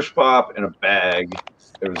my first pop in a bag.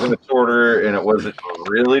 It was in its order and it wasn't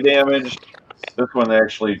really damaged. This one they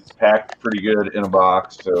actually packed pretty good in a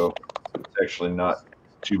box, so it's actually not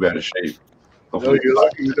too bad a shape. No, Hopefully you're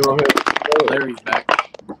lucky you don't have Larry's back.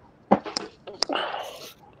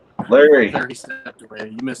 Larry. Larry stepped away.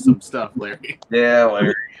 You missed some stuff, Larry. Yeah,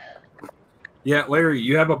 Larry. Yeah, Larry,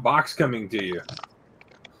 you have a box coming to you.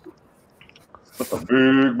 A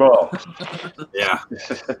big box. Yeah.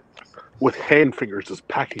 with hand fingers as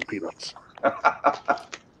packing peanuts.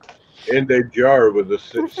 And a jar with the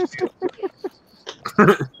six.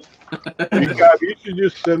 You should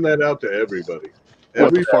just send that out to everybody.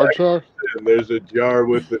 Every fart jar? And there's a jar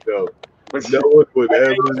with the note. No one would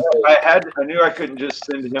ever know. I knew I couldn't just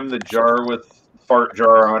send him the jar with fart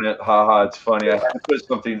jar on it. Haha, it's funny. I had to put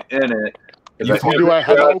something in it. You knew I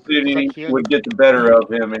had to open it. He would get the better of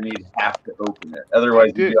him, and he'd have to open it.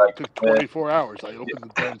 Otherwise, he'd be like, it took 24 hours. I opened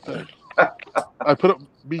the damn thing. I put up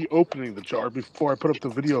me opening the jar before I put up the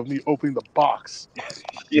video of me opening the box.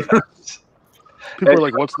 Yes. People are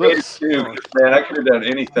like, "What's this?" Too, man, I could have done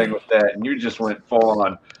anything with that, and you just went full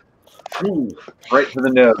on, right to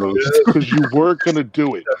the nose. Because you weren't gonna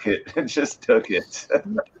do it. Took it. Just took it.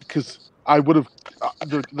 Because I would have.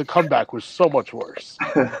 The comeback was so much worse.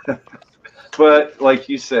 But like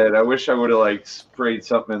you said, I wish I would have like sprayed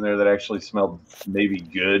something in there that actually smelled maybe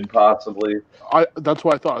good, possibly. That's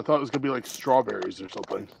what I thought. I thought it was gonna be like strawberries or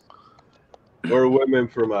something. Or women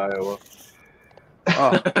from Iowa.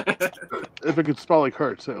 If it could smell like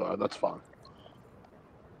her too, that's fine.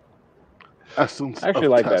 Essence. I actually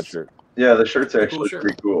like that shirt. Yeah, the shirt's actually Cool shirt.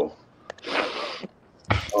 pretty cool.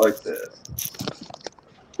 I like that.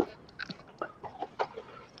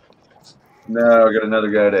 Now I got another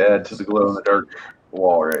guy to add to the glow in the dark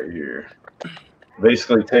wall right here.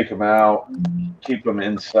 Basically, take them out, keep them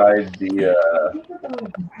inside the.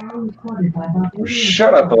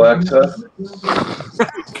 Shut up, Alexa.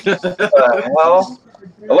 Hell,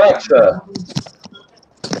 Alexa,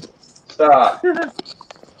 stop.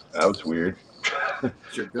 That was weird.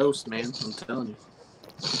 It's your ghost, man. I'm telling you.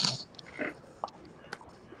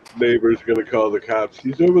 Neighbor's gonna call the cops.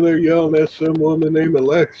 He's over there yelling at some woman named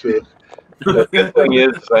Alexa. The good thing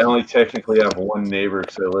is, I only technically have one neighbor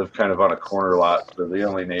because I live kind of on a corner lot. So the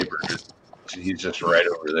only neighbor, he's just right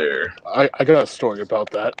over there. I got a story about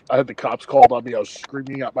that. I had the cops called on me. I was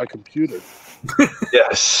screaming at my computer.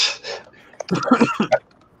 Yes.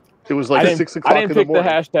 It was like 6 o'clock in the morning. I didn't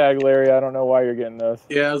pick the hashtag, Larry. I don't know why you're getting this.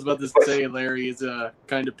 Yeah, I was about to say Larry is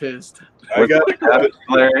kind of pissed. I got it,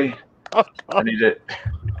 Larry. I need it.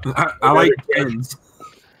 I like pins.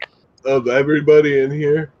 Of everybody in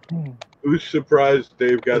here, who's surprised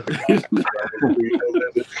Dave got the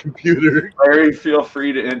computer? Larry, feel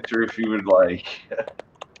free to enter if you would like.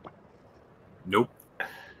 Nope.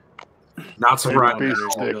 Not surprised.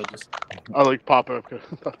 I like Papa.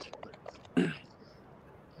 That's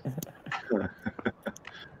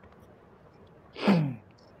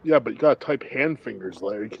yeah, but you gotta type hand fingers,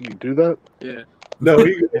 Larry. Can you do that? Yeah. No,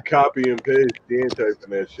 he can copy and paste. He ain't typing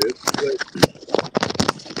that shit.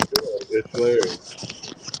 It's Larry.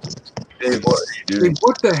 Dave, what are you doing? Hey,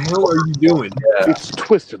 what the hell are you doing? Yeah. It's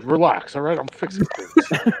twisted. Relax, all right? I'm fixing things.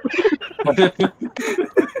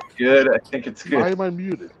 Good. I think it's Why good. am I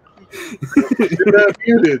muted? You're not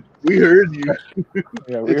muted. We heard you.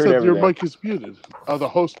 Yeah, we It heard said your everything. mic is muted. The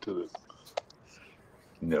host did it.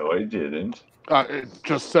 No, I didn't. It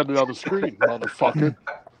just said it on the screen, motherfucker.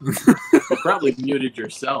 You probably muted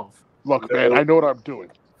yourself. Look, man, I know what I'm doing.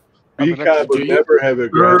 BCobb would never have a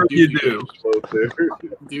Sure graphic you do.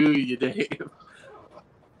 Do you, Dave?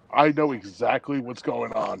 I know exactly what's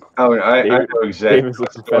going on. Oh, I know Dave exactly is a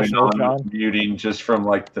what's going professional, on John. with muting just from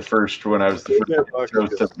like the first when I was the first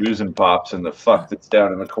toast of Booze and Pops and the fuck that's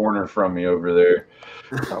down in the corner from me over there.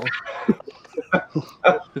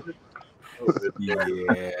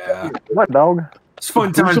 Yeah. What, dog? It's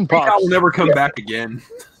fun times. I will never come back again.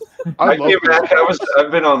 I came back.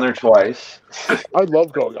 I've been on there twice. I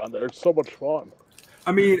love going on there. It's so much fun.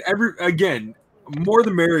 I mean, more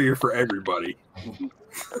the merrier for everybody.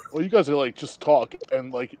 Well, you guys are like just talk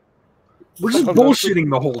and like we're just bullshitting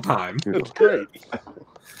the whole time. It's great.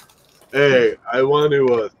 Hey, I want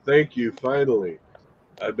to thank you finally.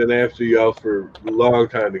 I've been after y'all for a long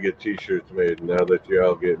time to get T-shirts made. Now that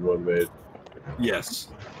y'all getting one made, yes,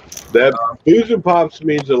 that Booze and Pops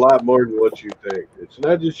means a lot more than what you think. It's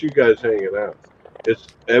not just you guys hanging out. It's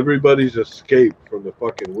everybody's escape from the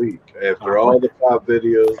fucking week. After all the pop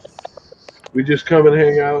videos, we just come and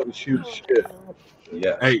hang out and shoot shit.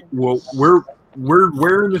 Yeah. Hey, well, we're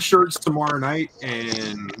wearing the shirts tomorrow night,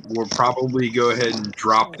 and we'll probably go ahead and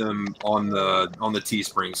drop them on the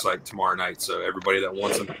Teespring site tomorrow night. So everybody that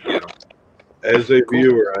wants them can get them. As a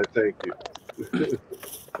viewer, I thank you.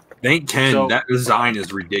 Thank Ken. So- that design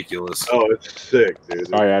is ridiculous. Oh, it's sick,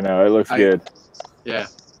 dude. Oh yeah, no, it looks good. Yeah.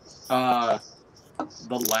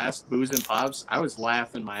 The last Booze and Pops, I was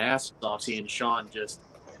laughing my ass off seeing Sean just.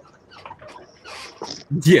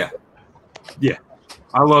 Yeah.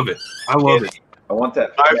 I love it. I want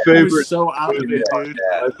that. My I favorite. was so out of it, dude.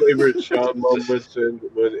 My favorite Sean moments, and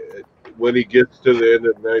when he gets to the end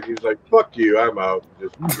of the night, he's like, "Fuck you, I'm out."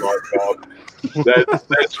 Just walk off.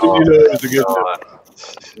 That's when you know it was a good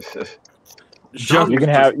time. Sean You can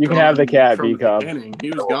was have just the gone cat, from the BCobb. beginning.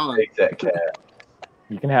 He was gone. Take that cat.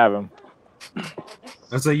 You can have him. I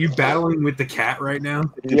was like, you battling with the cat right now?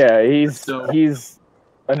 Yeah, he's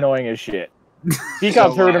annoying as shit.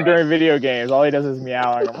 BCobb's heard him during video games. All he does is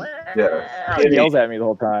meowing. Yeah. He yells at me the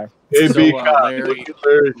whole time. Hey, So,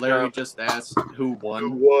 BCobb, Larry just asked who won.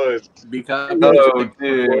 Who won? BCobb Oh,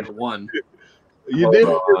 dude. won. You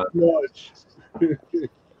didn't get much. It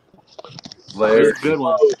Larry. was a good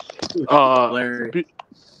one. Larry.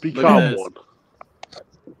 BCobb won.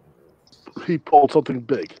 He pulled something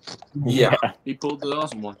big. Yeah. He pulled the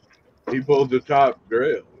awesome one. He pulled the top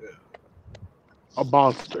grail. Yeah. A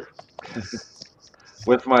monster.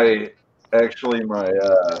 With my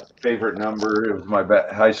favorite number, it was my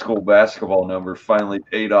high school basketball number, finally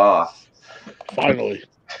paid off. Finally.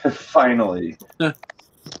 Finally.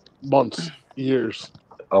 Months. Years.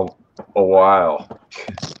 A while.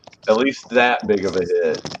 At least that big of a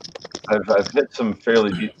hit. I've hit some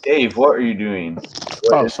fairly deep. Dave, what are you doing?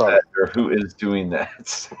 What is sorry. that, or who is doing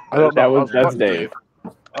that? I don't know. That's Dave.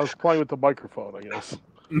 I was playing with the microphone, I guess.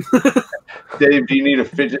 Dave, do you need a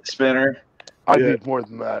fidget spinner? I need more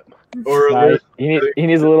than that. Or he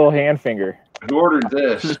needs a little hand finger. Who ordered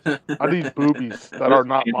this? I need boobies that are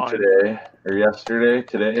not mine. Today or yesterday?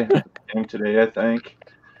 Today? Came today, I think.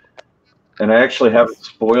 And I actually haven't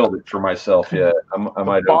spoiled it for myself yet. I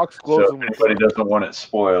might have. So if anybody doesn't want it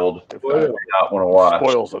spoiled, if I may not want to watch.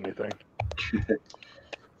 Spoils anything.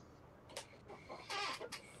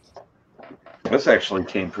 This actually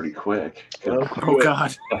came pretty quick. Oh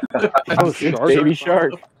God! Oh, shark. Baby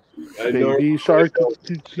shark. Baby shark.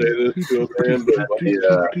 Say this to a man, but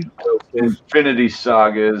Infinity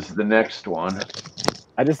Saga is the next one.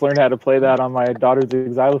 I just learned how to play that on my daughter's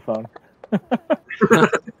xylophone.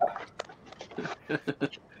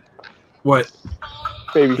 What?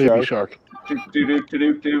 Baby shark.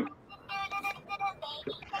 Do.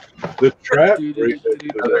 The trap.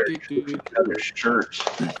 Other shirts.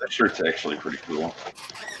 That shirt's actually pretty cool.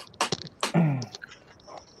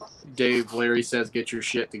 Dave, Larry says, "Get your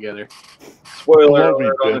shit together." Spoiler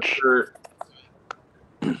alert on the shirt.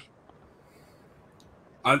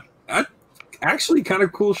 Actually, kind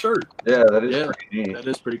of cool shirt. Yeah, that is pretty neat. That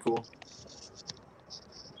is pretty cool.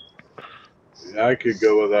 I could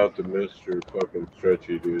go without the Mr. fucking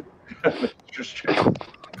Stretchy, dude. Mr.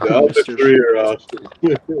 The other three are awesome.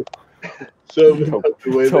 So the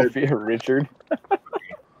way Sophia Richard.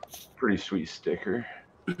 Pretty sweet sticker.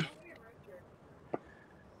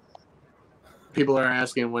 People are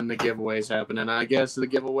asking when the giveaways happen, and I guess the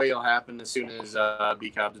giveaway will happen as soon as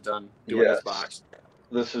BCobb is done doing his box.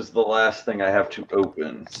 This is the last thing I have to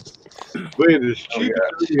open. Wait, is she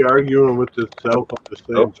arguing with herself on the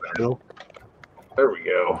same channel? There we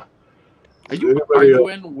go. Are you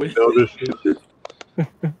arguing with?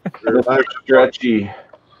 Stretchy.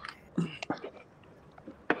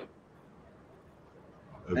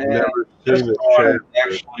 I've And never this seen a one chat.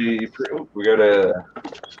 actually, we got a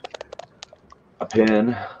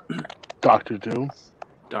pin. Dr. Doom.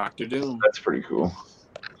 Dr. Doom. That's pretty cool.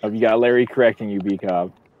 Oh, you got Larry correcting you,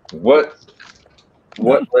 BCobb. What,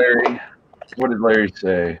 Larry? What did Larry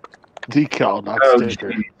say? Decal, not Oh,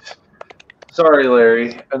 sticker. geez. Sorry,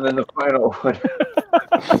 Larry. And then the final one.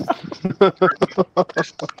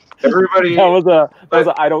 Everybody. That was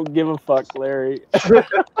a I don't give a fuck, Larry.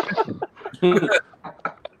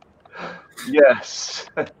 Yes.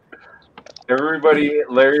 Everybody,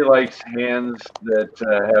 Larry likes hands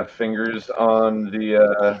that have fingers on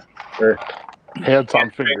the or Hands on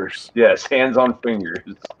fingers. yes, hands on fingers.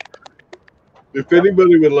 If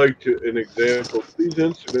anybody would like an example, please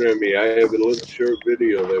Instagram me. I have a little short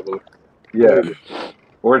video that will. Yeah.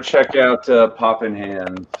 Or check out Poppin'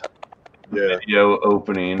 Hands video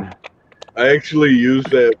opening. I actually used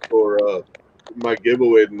that for my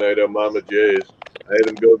giveaway tonight on Mama J's. I had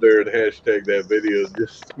him go there and hashtag that video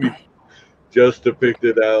just to pick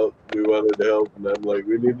it out. We wanted to help, and I'm like,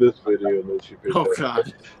 we need this video. And then she picked it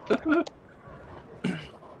God.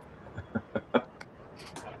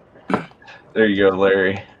 There you go,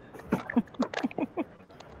 Larry.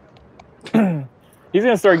 He's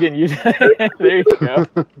gonna start getting used. There you go.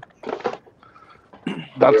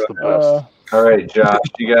 That's the best. All right, Josh,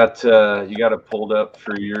 you got it pulled up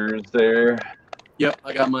for yours there. Yep,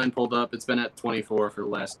 I got mine pulled up. It's been at 24 for the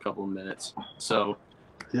last couple of minutes. So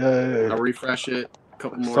Yay. I'll refresh it a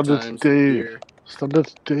couple more Send it times. to Dave. Send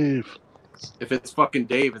it to Dave. If it's fucking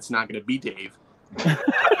Dave, it's not gonna be Dave.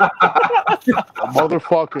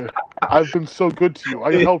 Motherfucker, I've been so good to you.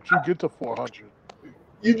 I helped you get to 400.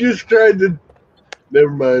 You just tried to.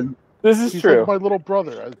 Never mind. This is He's true. like my little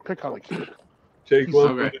brother. I pick on a kid. Take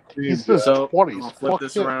one Okay. for the He's team. just So 20s. I'll flip Fuck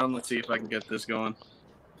this him. around. Let's see if I can get this going.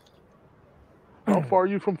 How far are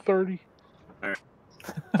you from 30?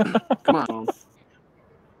 Come on.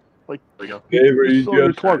 Like, There we go. Dave, are He's you still in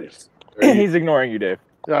your just? 20s. He's ignoring you, Dave.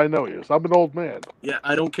 Yeah, I know he is. I'm an old man. Yeah,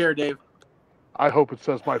 I don't care, Dave. I hope it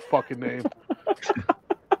says my fucking name.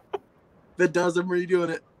 If it does, I'm redoing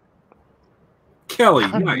it. Kelly,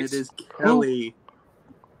 And nice. it is Kelly.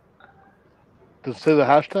 Does it say the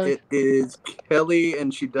hashtag? It is Kelly,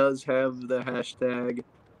 and she does have the hashtag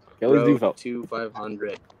Kelly road Default. to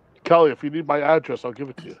 500. Kelly, if you need my address, I'll give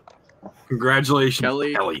it to you. Congratulations,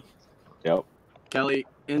 Kelly. Kelly. Yep. Kelly,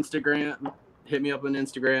 Instagram. Hit me up on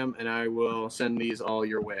Instagram, and I will send these all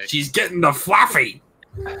your way. She's getting the fluffy.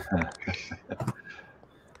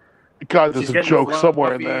 God, She's there's a getting joke the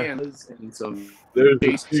somewhere in fluffy there. and some There's a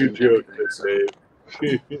pastes few and jokes everything, there, so-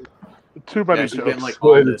 Dave. Too many Yeah, she's getting jokes. like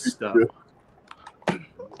all this stuff.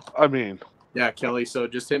 I mean, Yeah, Kelly. So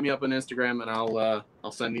just hit me up on Instagram, and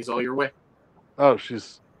I'll send these all your way. oh,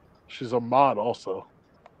 she's a mod also.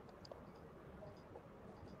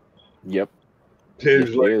 Yep. Dave's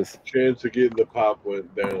Yes, like, he is. chance of getting the pop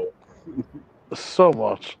went down. So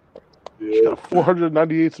much. She's Yeah. got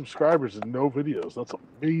 498 subscribers and no videos. That's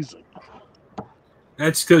amazing.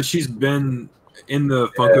 That's because she's been in the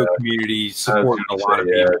Funko community supporting a lot of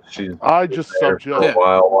people. She's I just there for subject. a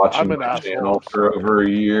while watching I'm an my asshole. channel for over a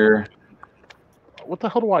year. What the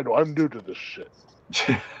hell do I know? I'm new to this shit.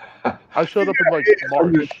 I showed up in like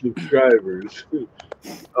 800 March. subscribers.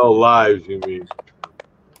 Oh, lives, you mean?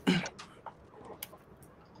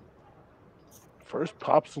 First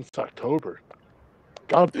pop since October.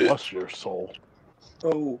 God bless your soul.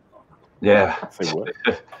 Oh. Yeah. Say what?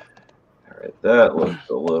 All right, that looks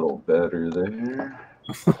a little better there.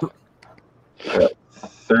 Got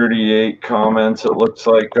 38 comments, it looks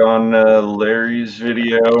like, on Larry's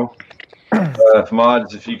video.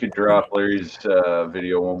 If you could drop Larry's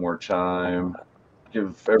video one more time.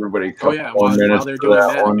 Give everybody a couple more while minutes they're for doing that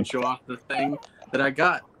that, I one. can show off the thing that I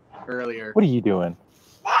got earlier. What are you doing?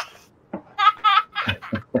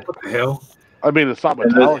 What the hell? I mean, it's not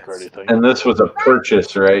metallic or anything. And this was a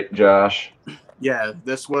purchase, right, Josh? Yeah,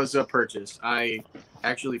 this was a purchase. I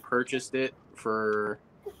actually purchased it for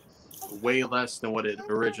way less than what it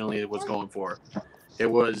originally was going for. It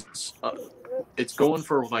was, it's going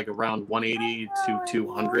for like around 180 to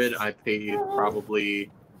 200. I paid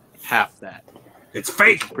probably half that. It's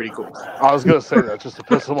fake. Pretty cool. I was gonna say that just to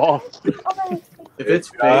piss him off. If it's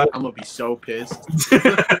fake, I'm gonna be so pissed.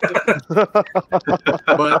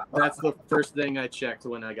 But that's the first thing I checked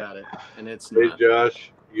when I got it, and it's Hey, not.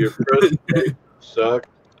 Josh, your presentation sucked.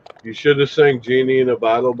 You should have sang Genie in a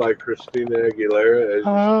Bottle by Christina Aguilera. As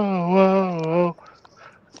Oh,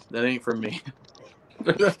 That ain't for me.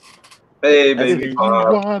 Hey, if baby. you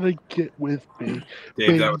wanna get with me,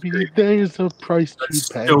 Dave, that was baby, creepy. there's a price That's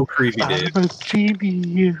to pay. still creepy, Dave. I'm a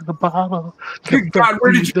genie in a bottle. Good God,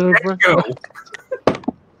 where did you go?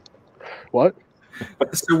 What?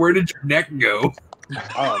 So where did your neck go?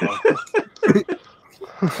 I don't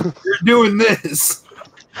know. You're doing this.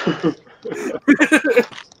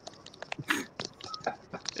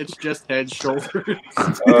 It's just head, shoulders.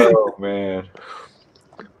 Oh man.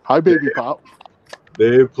 Hi, baby pop.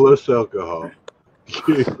 Dave plus alcohol.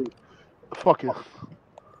 Fucking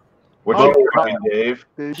What Oh, you drinking, Dave?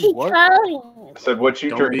 baby, what? I said, what you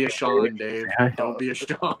Don't drinking? be a Sean, Dave. Don't be a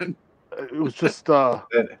Sean. It was just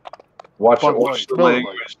Watch Bud watch Light, the Miller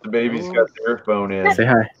language. Lite. The baby's got the earphone in. Say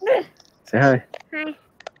hi. Say hi. Hi,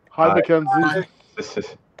 Hi. Mackenzie. This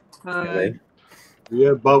is Hi. You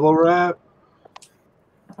have bubble wrap?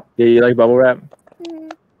 Yeah, you like bubble wrap?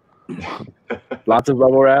 Lots of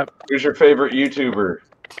bubble wrap. who's your favorite YouTuber?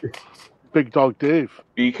 Big Dog Dave.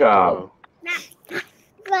 BCobb.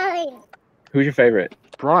 Who's your favorite?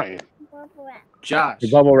 Brian. Josh. The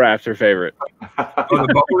bubble wrap's her favorite. Oh, the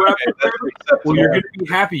bubble wrap. Well, you're gonna be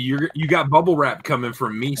happy. You got bubble wrap coming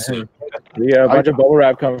from me soon. We got a bunch of bubble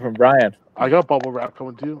wrap coming from Brian. I got bubble wrap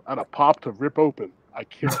coming to you and a pop to rip open. I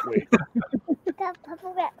can't wait.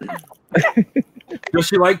 Does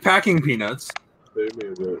she like packing peanuts?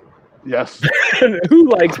 Yes. Who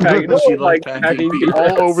likes packing? No She one likes likes packing packing peanuts.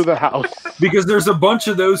 All over the house. Because there's a bunch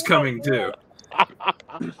of those coming too.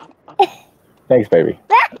 Thanks, baby.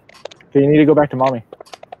 Okay, you need to go back to mommy.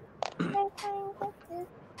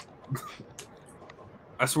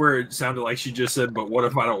 I swear it sounded like she just said, "But what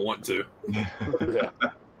if I don't want to?" Yeah.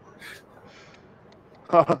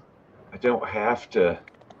 I don't have to.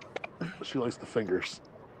 She likes the fingers.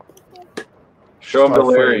 Show him She's to not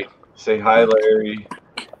Larry. afraid. Say hi, Larry.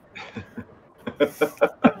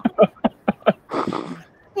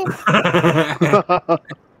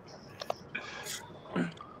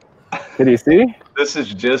 Did you see? This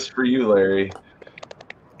is just for you, Larry.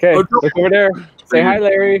 Okay, look over there. Say hi,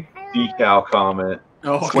 Larry. Decal comment.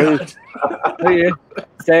 Oh, Wait. God. Look at you.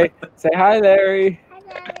 Say hi, Larry.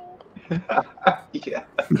 Yeah.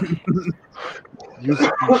 You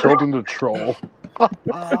children to troll.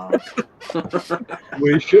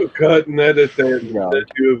 We should cut and edit that Yeah. and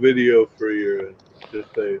do a video for you.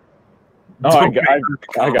 Just say, Oh,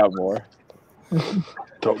 I got more.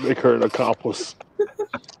 Don't make her an accomplice.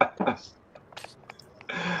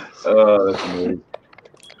 Oh, that's amazing.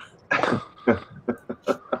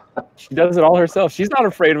 She does it all herself. She's not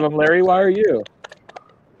afraid of him, Larry. Why are you?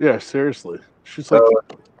 Yeah, seriously. She's like,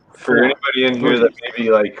 For anybody in here that may be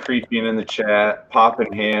like creeping in the chat, pop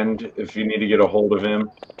in hand if you need to get a hold of him.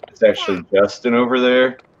 It's actually Justin over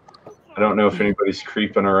there. I don't know if anybody's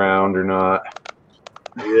creeping around or not.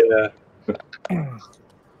 yeah.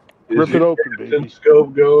 rip it open, baby.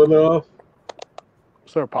 Scope going off?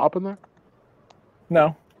 Is there a pop in there?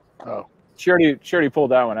 No. Oh. She already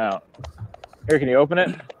pulled that one out. Here, can you open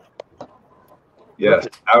it? Yes,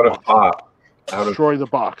 out of pop. Out of Destroy the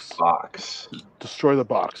box. box. Destroy the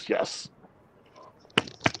box. Yes.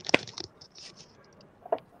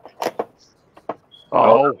 Oh,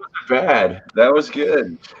 Oh, that wasn't bad. That was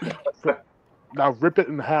good. now rip it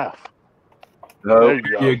in half. No, There you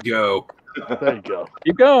There go. you go. There you go.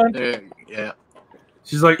 Keep going. There, yeah.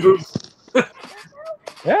 She's like, "Oops."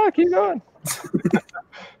 Yeah, keep going.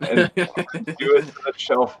 and do it to the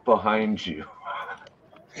shelf behind you.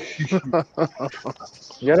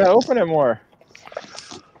 You gotta open it more.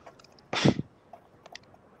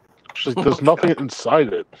 She's like, there's nothing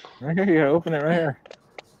inside it. Right here, you gotta open it right here.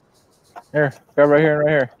 Here, grab right here and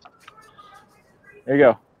right here. There you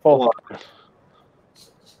go. Pull.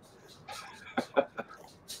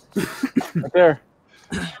 Right there.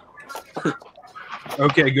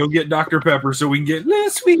 Okay, go get Dr. Pepper so we can get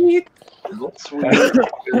less sweet. Sweet.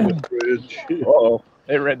 Uh-oh.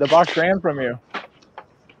 The box ran from you.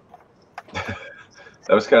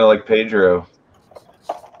 That was kind of like Pedro.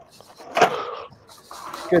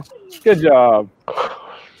 Good job.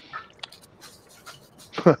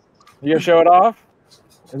 You gonna show it off?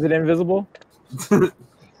 Is it invisible? Because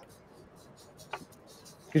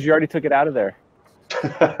you already took it out of there.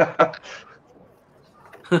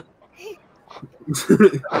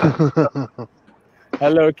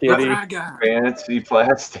 Hello, kitty. Fancy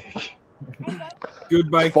plastic.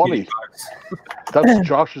 Goodbye, Funny. kitty box. That's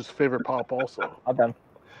Josh's favorite pop also. I'm done.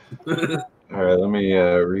 All right, let me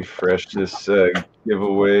refresh this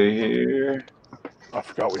giveaway here. I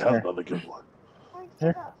forgot we had another good one.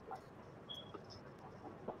 You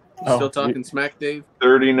Oh, still talking smack, Dave?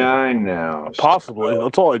 39 now. Possibly.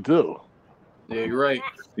 That's all I do. Yeah, you're right.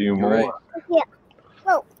 A few You're more. right.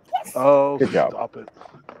 Oh, Good job. stop it.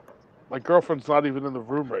 My girlfriend's not even in the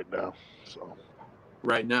room right now. So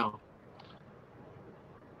Right now.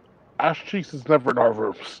 Ash Cheeks is never in our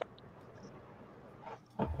rooms.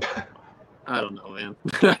 I don't know, man.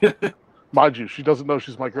 Mind you, she doesn't know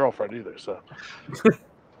she's my girlfriend either, so.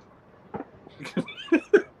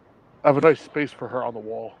 I have a nice space for her on the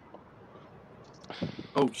wall.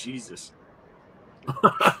 Oh, Jesus.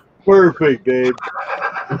 Perfect, Dave.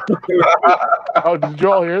 Oh, did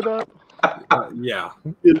you all hear that? Yeah.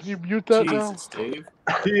 Can you mute that Jesus, Dave.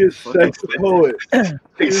 He is such a poet.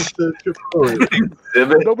 He is such a poet. now?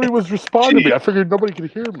 Nobody was responding to me. I figured nobody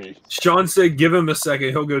could hear me. Sean said, "Give him a second.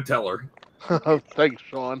 He'll go tell her." Thanks,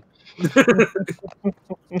 Sean.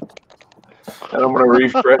 And I'm going to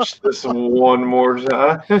refresh this one more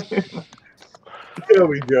time. Here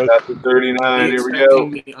we go. That's the 39. Here we go.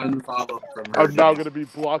 Me unfollow from her. I'm now going to be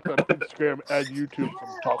blocked on Instagram and YouTube from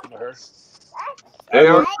talking to her. Hey,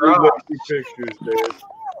 I love pictures, Dave.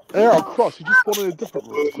 AR Cross, you just wanted a different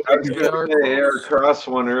room. I was going to say AR Cross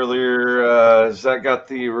one earlier. Has that got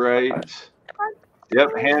the right?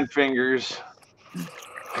 Yep, hand fingers.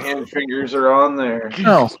 Hand fingers are on there.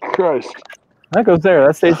 Jesus Christ. That goes there.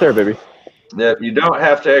 That stays there, baby. Yep, you don't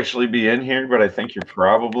have to actually be in here, but I think you're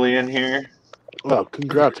probably in here. Oh,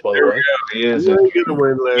 congrats, by the There way. we go. He is. You're gonna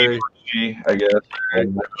win, Larry. I guess.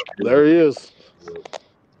 There he is.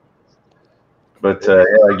 But yeah,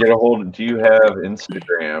 get a hold of. Do you have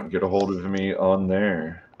Instagram? Get a hold of me on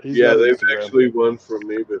there. He's Yeah, got they've Instagram. actually won from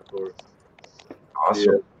me before.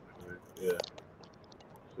 Awesome. Yeah.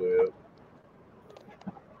 So yeah.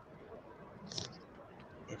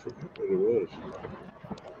 I forgot what it was.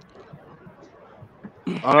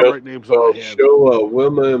 I don't write names on my hand. Show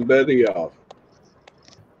Wilma and Betty off.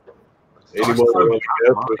 Anyone want to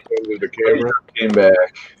guess what's under the camera? Came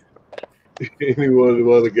back. Anyone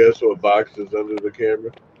want to guess what box is under the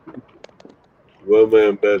camera? Wilma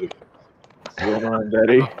and Betty. Wilma and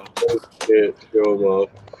Betty. Can't show them off.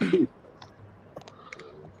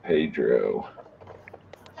 Pedro.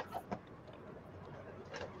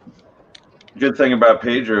 Good thing about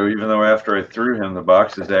Pedro, even though after I threw him, the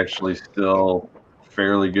box is actually still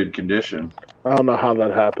fairly good condition. I don't know how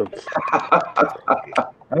that happens.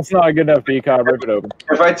 That's not good enough, BCobb. Rip it open.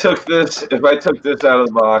 If I took this out of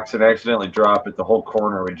the box and accidentally drop it, the whole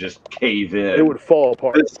corner would just cave in. It would fall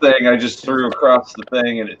apart. This thing I just threw across the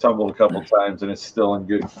thing and it tumbled a couple times and it's still in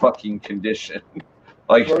good fucking condition.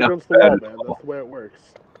 Like Throw not against the wall, bad at man. all. That's the way it works.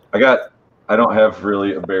 I don't have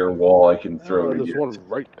really a bare wall I can throw There's it one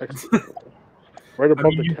right next to it. Right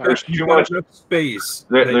above the couch. Too much space.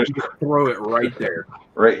 There's you can throw it right there.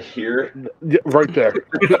 right here. Yeah, right there.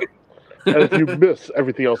 And if you miss,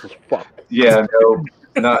 everything else is fucked. Yeah, no,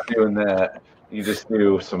 not doing that. You just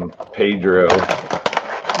do some Pedro.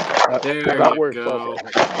 There that you works go. also.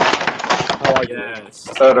 I like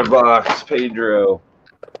Yes. Out of box, Pedro.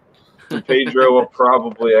 Pedro will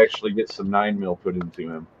probably actually get some 9mm put into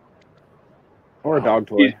him. Or a dog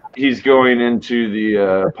toy. He's going into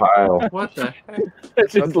the pile. What the heck?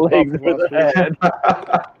 It's just legs That's with a head.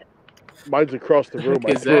 Mine's across the room.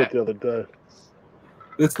 I Is threw it that? the other day.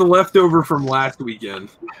 It's the leftover from last weekend.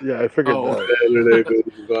 Yeah, I figured Oh. that. Saturday goes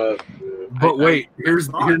by. But wait, here's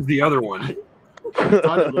the other one. I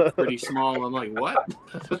thought it looked pretty small. I'm like, what?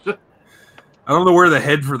 I don't know where the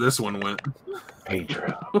head for this one went.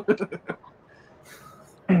 Pedro.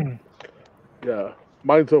 Yeah,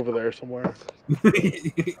 mine's over there somewhere.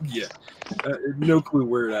 Yeah. No clue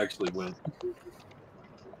where it actually went.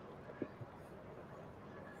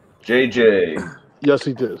 JJ. Yes,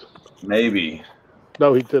 he did. Maybe.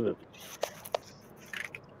 No, he didn't.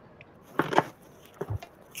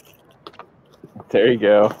 There you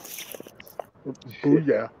go.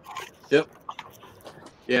 Booyah. Yep.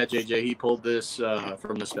 Yeah, JJ, he pulled this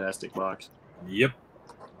from the Spastic box. Yep.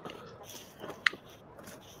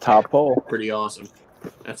 Top hole. Pretty awesome.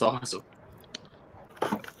 That's awesome.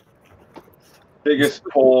 Biggest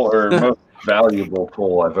pull or most valuable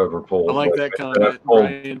pull I've ever pulled. I like that comment. I've pulled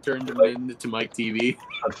Brian turned him into Mike TV.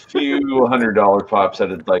 a few $100 pops out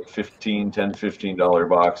of like $15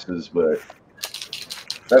 boxes, but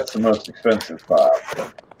that's the most expensive pop.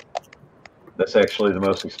 That's actually the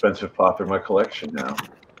most expensive pop in my collection now.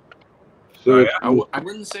 So I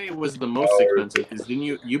wouldn't say it was the most expensive because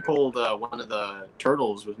didn't you pulled one of the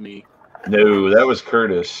turtles with me? No, that was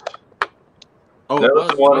Curtis. Oh, That it was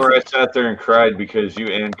the one where I sat there and cried because you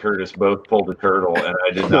and Curtis both pulled a turtle and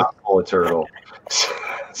I did not pull a turtle.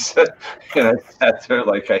 And I sat there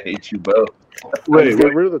like, I hate you both. wait,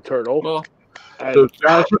 Get rid of the turtle. Well, so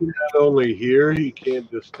Josh is not only here, he can't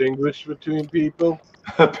distinguish between people.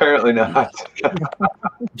 Apparently not.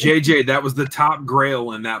 JJ, that was the top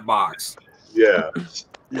grail in that box. Yeah.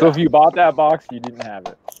 So if you bought that box, you didn't have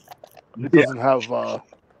it. It doesn't have.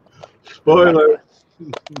 Spoiler.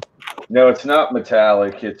 No, it's not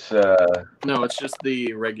metallic. It's No, it's just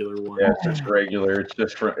the regular one. yeah, it's just regular.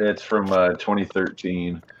 It's from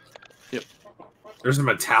 2013. Yep. There's a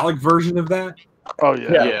metallic version of that. Oh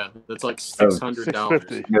yeah. Yeah, that's like $600.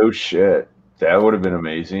 $650. No shit. That would have been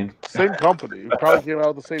amazing. Same company. It probably came out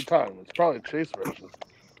at the same time. It's probably a chase version.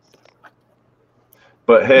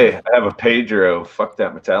 But hey, I have a Pedro. Fuck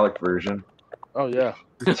that metallic version. Oh yeah.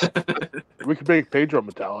 We could make Pedro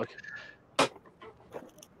metallic.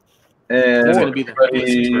 And It's gonna be the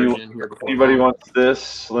headless version here before anybody long. wants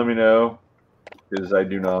this, let me know. Because I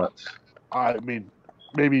do not. I mean,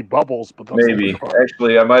 maybe Bubbles, but that's Maybe.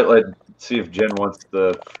 Actually, I might see if Jen wants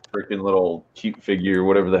the freaking little cute figure,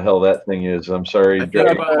 whatever the hell that thing is. I'm sorry. I think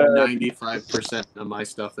about 95% of my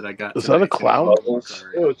stuff that I got. Is that a clown? Oh, it's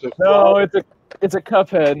a No, flower. it's a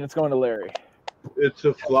Cuphead, and it's going to Larry. It's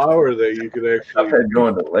a flower that you can actually. I've had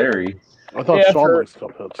going to Larry. I thought Yeah, Sean likes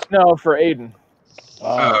Cupheads. No, for Aiden.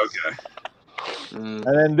 Oh, okay. Mm.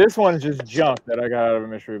 And then this one's just junk that I got out of a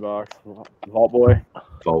mystery box. Vault Boy.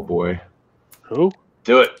 Oh boy. Who?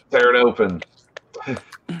 Do it. Tear it open.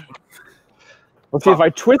 Let's see, if I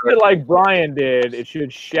twist it like Brian did, it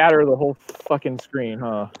should shatter the whole fucking screen,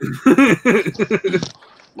 huh?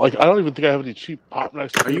 Like, I don't even think I have any cheap pop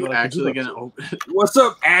next to Are me you that I can do actually that gonna to. open? What's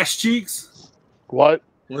up, ass cheeks? What?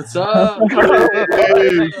 What's up?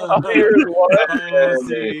 Hey. Oh,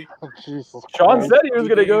 see. Jesus Sean Christ. said he was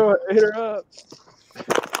gonna go hit her up.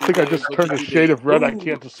 I think I just turned a shade of red I can't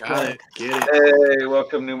Got describe. it. Get it. Hey,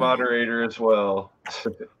 welcome new moderator as well.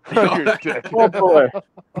 You're a dick. Oh boy.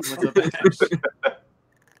 What's up, Ash?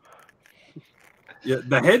 Yeah,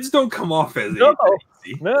 the heads don't come off as No.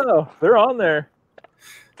 easy. No, they're on there.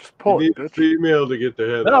 Just You pull need it, a bitch. female to get the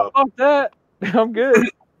head No, off. fuck that. I'm good.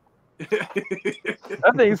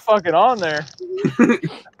 That thing's fucking on there.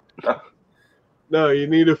 No, you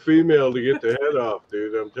need a female to get the head off,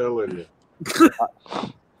 dude. I'm telling you.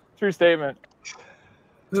 True statement.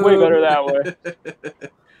 It's way better that way.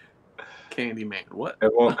 Candyman. What?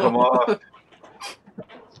 It won't come off.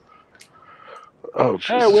 Oh,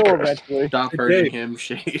 Hey, Jesus will Christ. eventually. Stop Hey, hurting Dave. him,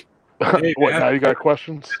 Shade. What, now you got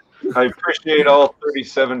questions? I appreciate all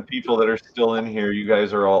 37 people that are still in here. You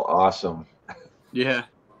guys are all awesome. Yeah.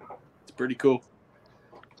 It's pretty cool.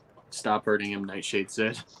 Stop hurting him, Nightshade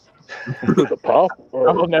said. The pop? Or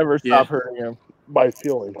I'll never Yeah. stop hurting him. my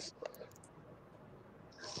feelings?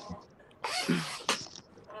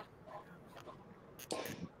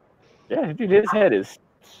 Yeah, dude, his head is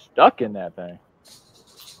stuck in that thing.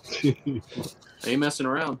 Ain't messing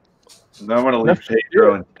around. Now I'm going to leave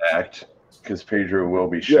Pedro intact because Pedro will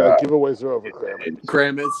be Yeah, shot. giveaways are over, Graham.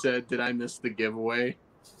 Kramit said, "Did I miss the giveaway?"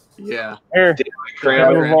 Yeah. Here,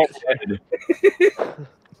 Cram grab a vault.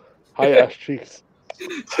 Hi, ass cheeks.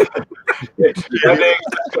 That thing's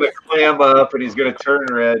just going to clam up and he's going to turn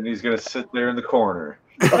red and he's going to sit there in the corner.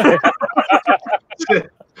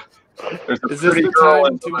 There's a Is this pretty the girl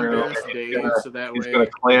time in to the room. embarrass Dave so that He's way going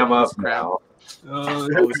to clam all up this crap, now.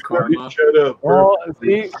 all this karma? Shut up. Well,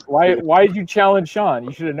 see, why did you challenge Sean?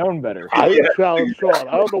 You should have known better. I didn't challenge Sean.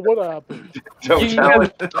 I don't know what happened. Don't You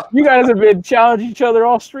challenge. You guys have been challenging each other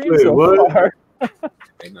all stream Wait, so what? far.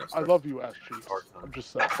 I love you, ass cheeks. I'm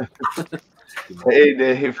just saying. Hey,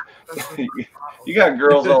 Dave. You got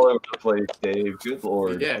girls all over the place, Dave. Good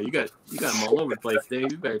Lord. Yeah, you got them all over the place,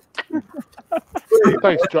 Dave. You better.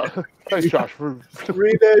 Thanks, Josh. Thanks, Josh, for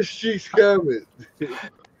Read that she's coming.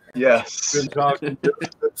 Yes. Been talking to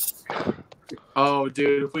Oh,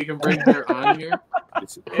 dude, if we can bring her on here.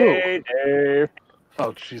 Hey, Dave.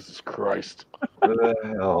 Oh, Jesus Christ. What the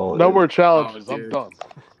hell No is- more challenges. Oh, I'm dude.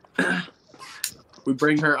 done. We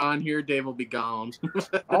bring her on here, Dave will be gone.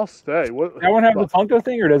 I'll stay. What? That one have the Funko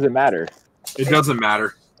thing, or does it matter? It doesn't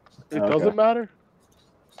matter. It Okay. doesn't matter?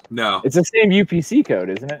 No. It's the same UPC code,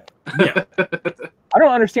 isn't it? Yeah. I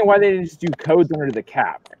don't understand why they didn't just do codes under the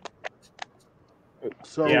cap.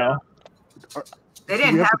 So, You know? They we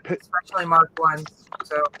didn't have have to pay. specially marked ones,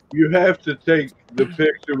 so You have to take the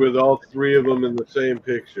picture with all three of them in the same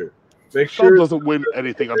picture. Make Sean sure doesn't win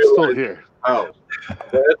anything. I'm still here. out.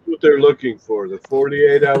 That's what they're looking for. The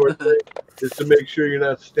 48-hour thing is to make sure you're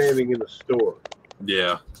not standing in a store.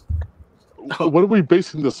 Yeah. What are we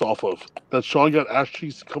basing this off of? That Sean got ass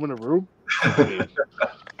cheeks to come in the room? I mean,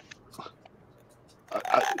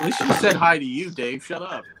 At least she said hi to you, Dave. Shut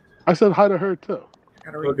up. I said hi to her, too.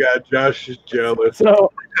 gotta Oh read. God, Josh is jealous. So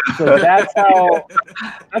that's how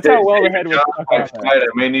well the head was stuck on Next there. night, I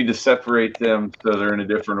may need to separate them so they're in a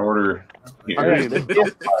different order. Here. I mean,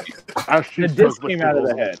 ass The cheeks disc took came Mr. out of the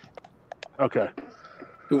Golden. head. Okay.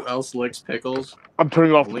 Who else licks pickles? I'm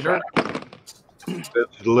turning off the Only her. chat.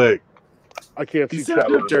 That's lick. I can't He see said chat.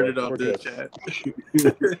 to turn anymore. it off We're the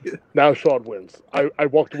good. chat. Now Sean wins. I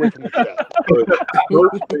walked away from the chat.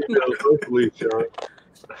 Hopefully, Sean.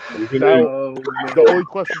 You can Now, Oh, man. the only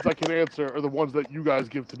questions I can answer are the ones that you guys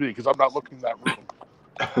give to me because I'm not looking in that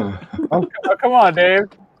room. Oh, come on, Dave.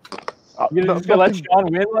 You No, just gonna let nothing-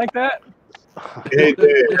 Sean win like that? Hey,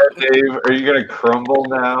 Dave. Dave, are you gonna crumble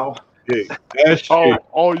now? Hey, Ash Oh, Cheek,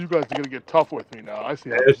 all you guys are gonna get tough with me now. I see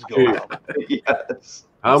how this is going now. Yes.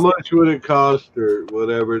 how much would it cost or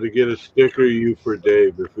whatever to get a sticker you for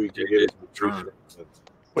Dave if we can get it?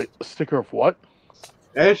 Wait, a sticker of what?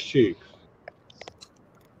 Ash Cheeks.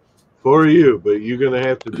 For you, but you're going to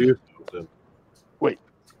have to do something. Wait,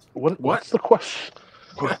 what's the question?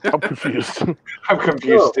 I'm confused. I'm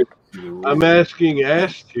confused. No, I'm asking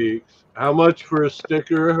Ash Cheeks how much for a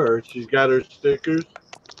sticker of her. She's got her stickers.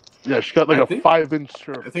 Yeah, she got like I a think- 5-inch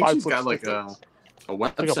or I think she's 5-foot got like sticker. a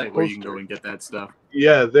website where you can go and get that stuff.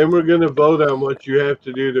 Yeah, then we're going to vote on what you have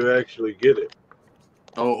to do to actually get it.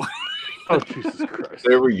 Oh, Oh, Jesus Christ.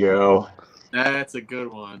 There we go. that's a good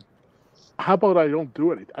one. How about I don't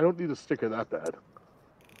do anything? I don't need a sticker that bad.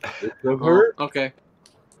 Of her? Okay.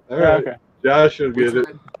 All Yeah, right. okay. Josh will get it.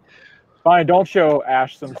 Fine, don't show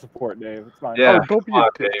Ash some support, Dave. It's fine. Yeah. Oh, don't be come a on,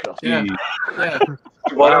 dick, Dave. Justin. Yeah. Jeez.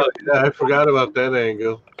 Yeah. Wow, yeah, I forgot about that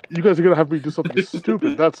angle. You guys are going to have me do something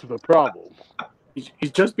stupid. That's the problem.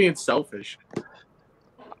 He's just being selfish.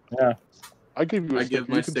 Yeah. I give you a I sticker. give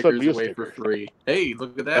my You can send stickers me a away sticker. for free. Hey,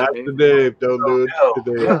 look at that, Not Dave. today. Don't do it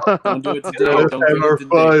today. Don't do it today. Let us Don't have do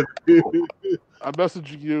our it today. fun. I'm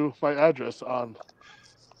messaging you my address on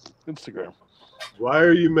Instagram. Why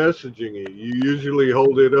are you messaging it? You usually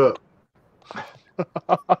hold it up.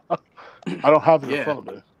 I don't have it in Yeah. front of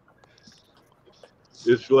me.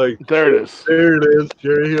 It's like There it is. there it is,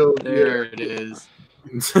 Jerry Hill. There it is.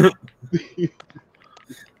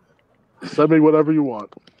 Send me whatever you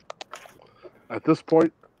want. At this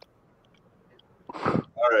point, All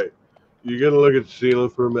right. You're gonna look at the ceiling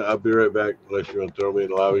for a minute. I'll be right back unless you want to throw me in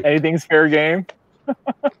the lobby. Anything's fair game.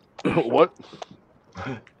 what?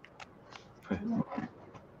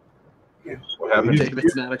 What happened?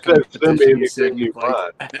 David's not a Send me competition. He said anything he you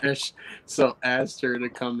liked want. Ash, so asked her to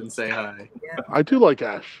come and say hi. I do like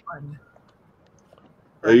Ash.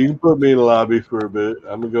 Hey, you can put me in the lobby for a bit.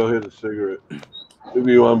 I'm gonna go hit a cigarette.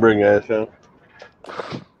 Maybe you want to bring Ash out.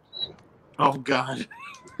 Oh God.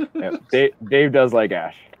 Yeah, Dave does like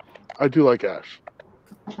Ash. I do like Ash.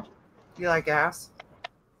 You like ass?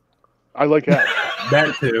 I like Ash.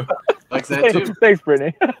 That too. Likes that too. Thanks,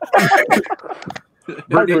 Brittany.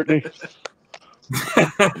 Hi, Brittany.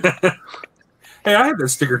 Hey, I have that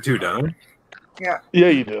sticker too, don't I? Yeah. Yeah,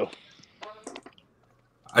 you do.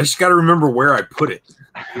 I just got to remember where I put it.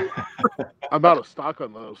 I'm out of stock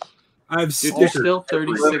on those. I have Dude, stickers. there's still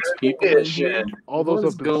 36 people in here. All those What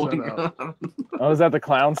is have been sent going out. on? Oh, is that the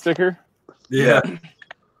clown sticker? Yeah.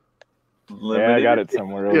 Yeah, I got it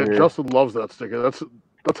somewhere over Yeah, here. Justin loves that sticker.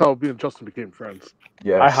 That's how me and Justin became friends.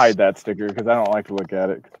 Yes. I hide that sticker because I don't like to look at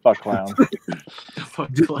it. Fuck clowns.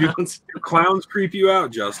 Fuck Do clowns. clowns creep you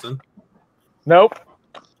out, Justin? Nope.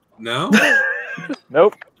 No?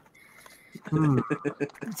 Nope. Hmm.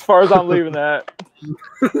 As far as I'm leaving that.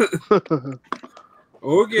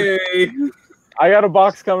 Okay. I got a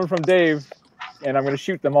box coming from Dave, and I'm going to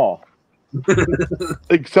shoot them all.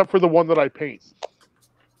 Except for the one that I paint.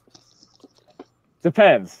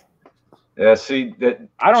 Depends. Yeah, see that.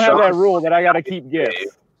 I don't have that Sean- rule that I got to keep gifts.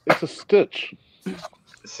 It's a stitch.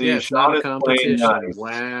 See, Yeah, it's Sean not a is playing competition. nice.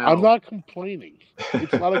 Wow. I'm not complaining.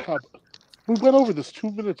 It's not a We went over this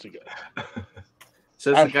 2 minutes ago.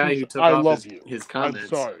 Says the guy who took I off love his, you. his I'm comments.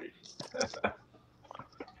 sorry.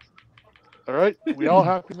 All right, we all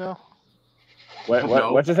happy now?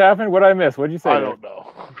 What just happened? What did I miss? What did you say? I don't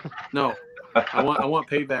know. No, I want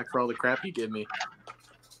payback for all the crap you give me.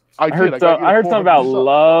 I heard something about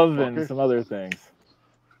love and some other things.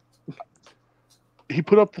 He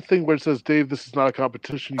put up the thing where it says, "Dave, this is not a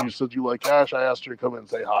competition. You said you like Ash. I asked her to come in and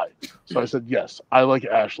say hi." So I said, "Yes, I like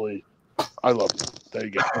Ashley. I love you." There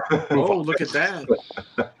you go. Oh, look at that.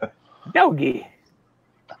 Doggy.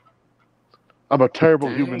 I'm a terrible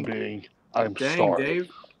Dang. human being. I'm Dang, sorry. Dave.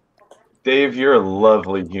 Dave, you're a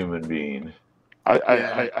lovely human being.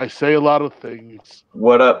 I say a lot of things.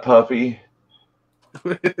 What up, puppy?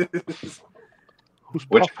 Who's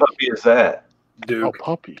Which puppy is that? Duke. Oh,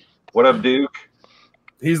 puppy. What up, Duke?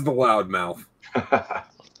 He's the loudmouth.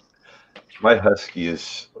 My husky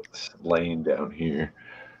is laying down here.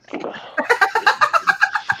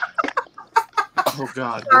 Oh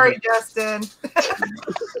God. Sorry, Justin.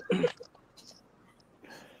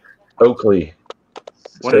 Oakley.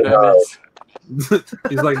 What say did I hi. miss?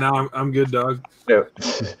 He's like, "No, I'm good, dog." No.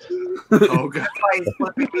 Oh god. He's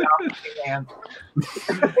flipping me off the hand.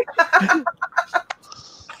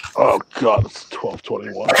 Oh god, it's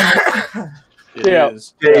 12:21. It Yeah.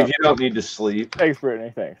 is. Dave, you don't need to sleep. Thanks,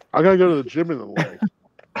 Brittany. Thanks. I gotta go to the gym in the morning.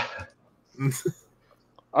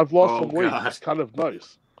 I've lost Oh, some weight. God. It's kind of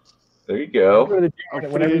nice. There you go. Go to the I'm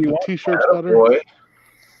gym whenever fitting you the want. t-shirts better. Boy.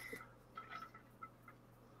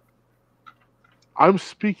 I'm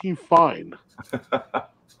speaking fine.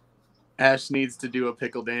 Ash needs to do a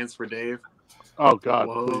pickle dance for Dave. Oh god,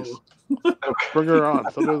 Whoa. please. Bring her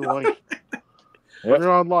on. Send her the link. Bring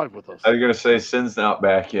her on live with us. I was gonna say Sin's not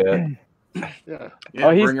back yet. Yeah. Yeah,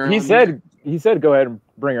 Oh, bring her he on said go ahead and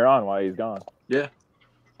bring her on while he's gone. there.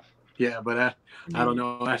 Yeah, but I don't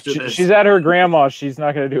know after this. She's at her grandma's. She's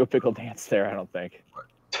not going to do a pickle dance there, I don't think.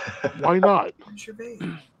 Why not? Where's your babe?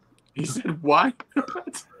 He said, "Why?"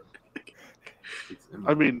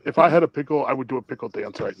 I mean, if I had a pickle, I would do a pickle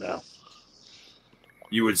dance right now.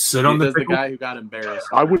 You would sit on the Because the pickle. guy who got embarrassed.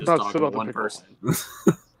 I would just not talking sit to on the one pickle. person.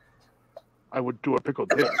 I would do a pickle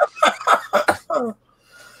dance.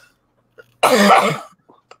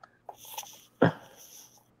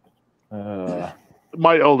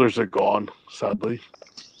 My elders are gone, sadly.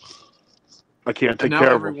 I can't take And now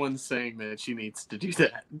care of them. everyone's saying that she needs to do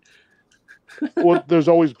that. Well, there's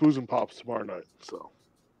always booze and pops tomorrow night, so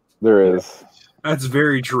There is. That's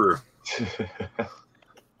very true.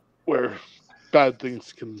 where bad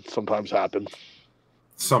things can sometimes happen.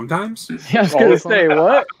 Sometimes. Yeah, I was going to say,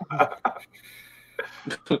 what?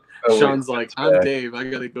 Oh, Sean's wait, like, that's "I'm bad. Dave. I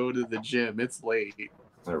gotta go to the gym. It's late.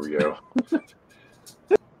 There we go. Hey,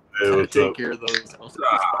 Gotta what's take up? care of those." Oh,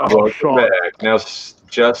 Welcome Sean. back. Now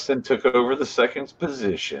Justin took over the second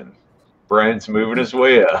position. Brian's moving his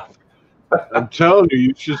way up. I'm telling you,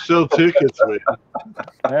 you should sell tickets, man.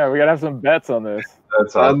 Yeah, we got to have some bets on this.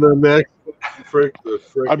 That's On awesome. the next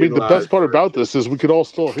I mean, the best part about this is we could all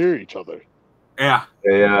still hear each other. Yeah.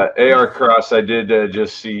 Hey, AR Cross, I did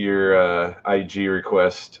just see your IG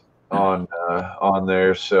request on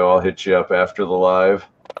there, so I'll hit you up after the live.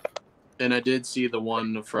 And I did see the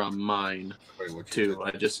one from mine too.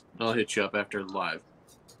 I'll hit you up after the live.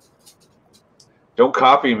 Don't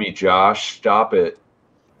copy me, Josh. Stop it.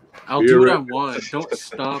 I'll do what I want. Don't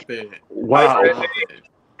stop it. Wow. Stop it.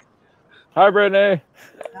 Hi, Brittany.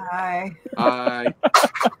 Hi.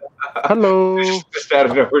 Hello. Just out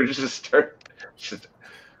of nowhere, just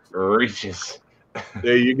reaches.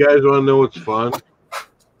 Hey, you guys want to know what's fun?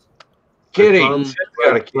 Kitty. Tom's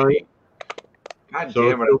Got a kitty. God damn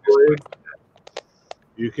Social it. Blade.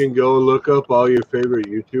 You can go look up all your favorite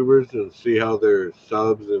YouTubers and see how their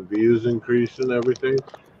subs and views increase and everything.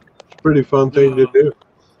 It's a pretty fun thing to do.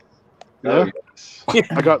 Yeah.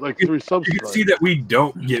 I got like 3 subs. You can see that we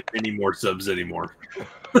don't get any more subs anymore.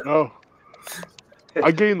 No.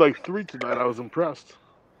 I gained like 3 tonight. I was impressed.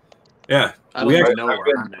 Yeah. I don't We even actually- know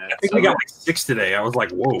where I'm at. I think we got like 6 today. I was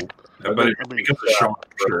like, whoa. But it's because of Sean.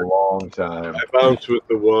 For a long time. I bounce with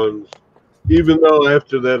the ones. Even though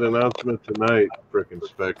after that announcement tonight, frickin'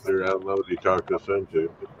 Spectre, I don't know what he talked us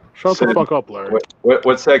into. Shut the fuck up, Larry.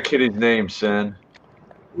 What's that kitty's name, Sin?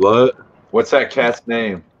 What? What's that cat's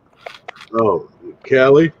name? Oh,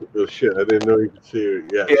 Callie? Oh, shit, I didn't know you could see her.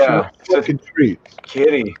 Yeah. Yeah. She's a fucking treat.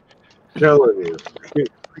 Kitty. Telling you.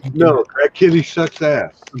 No, that kitty sucks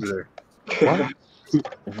ass. What?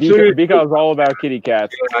 BCobb's all about kitty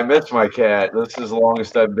cats. I miss my cat. This is the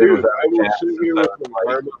longest I've been Dude, without I a will cat. sit here with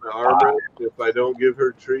my arm on the armor. If I don't give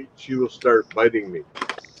her treat, she will start biting me.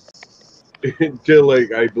 Until, like,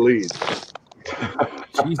 I bleed. That's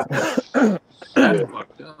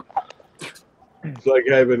fucked up. It's like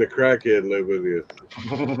having a crackhead live with you.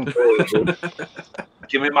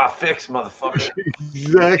 Give me my fix, motherfucker.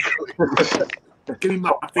 Exactly. Give me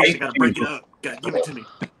my face. I gotta break it up. Gotta give it to me.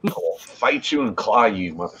 I'll fight you and claw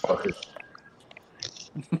you, motherfucker.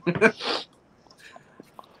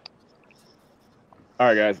 All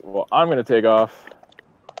right, guys. Well, I'm going to take off.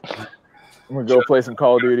 I'm going to go play some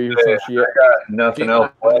Call of Duty or some shit. I got nothing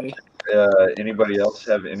else left. Anybody else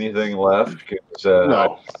have anything left?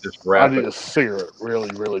 No. Just I wrap need it. a cigarette really,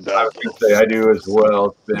 really I bad. was gonna say I do as well.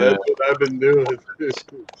 It's been, That's what I've been doing.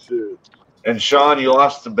 Shit. and Sean, you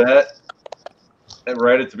lost the bet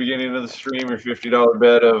right at the beginning of the stream. Your $50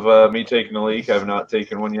 bet of me taking a leak. I've not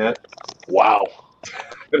taken one yet. Wow.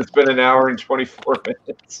 It's been an hour and 24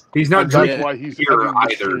 minutes. He's not That's drinking why he's beer ending the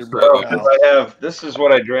either. stream So Well, right because now. I have this is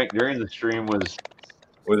what I drank during the stream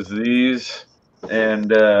was these and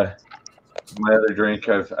my other drink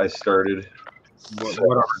I started. what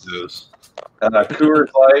are those? Coors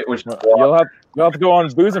Light, which is You'll have to go on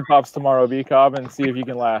Booze and Pops tomorrow, BCobb, and see if you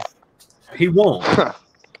can last. He won't.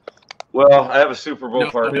 Well, I have a Super Bowl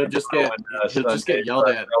No, party. he'll just get Sunday, yelled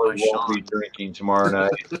so I at probably by won't be Sean. drinking tomorrow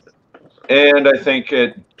night. And I think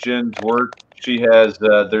at Jen's work, she has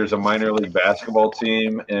there's a minor league basketball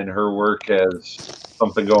team, and her work has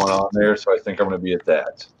something going on there. So I think I'm going to be at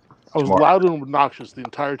that. I was tomorrow. loud and obnoxious the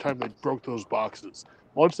entire time they broke those boxes.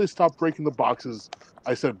 Once they stopped breaking the boxes,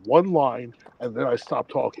 I said one line, and then I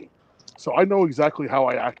stopped talking. So I know exactly how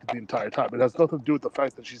I acted the entire time. It has nothing to do with the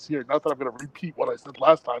fact that she's here. Not that I'm going to repeat what I said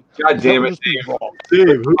last time. God damn it, just be wrong.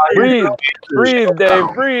 Dave, Breathe, Dave,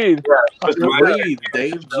 breathe. Breathe,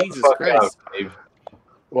 Dave. Jesus Christ. Dave.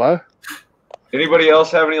 What? Anybody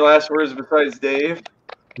else have any last words besides Dave?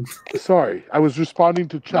 Sorry, I was responding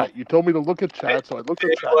to chat. You told me to look at chat, so I looked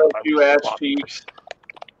at chat. Love you, Ash Cheeks.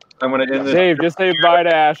 I'm going to end this. Dave, just say bye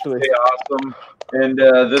to Ashley. Stay awesome. And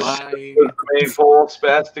this was the main poll.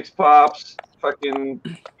 Spastics Pops. Fucking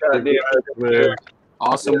goddamn man.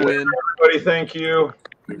 Awesome win. Everybody, thank you.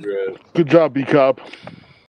 Good job, BCobb.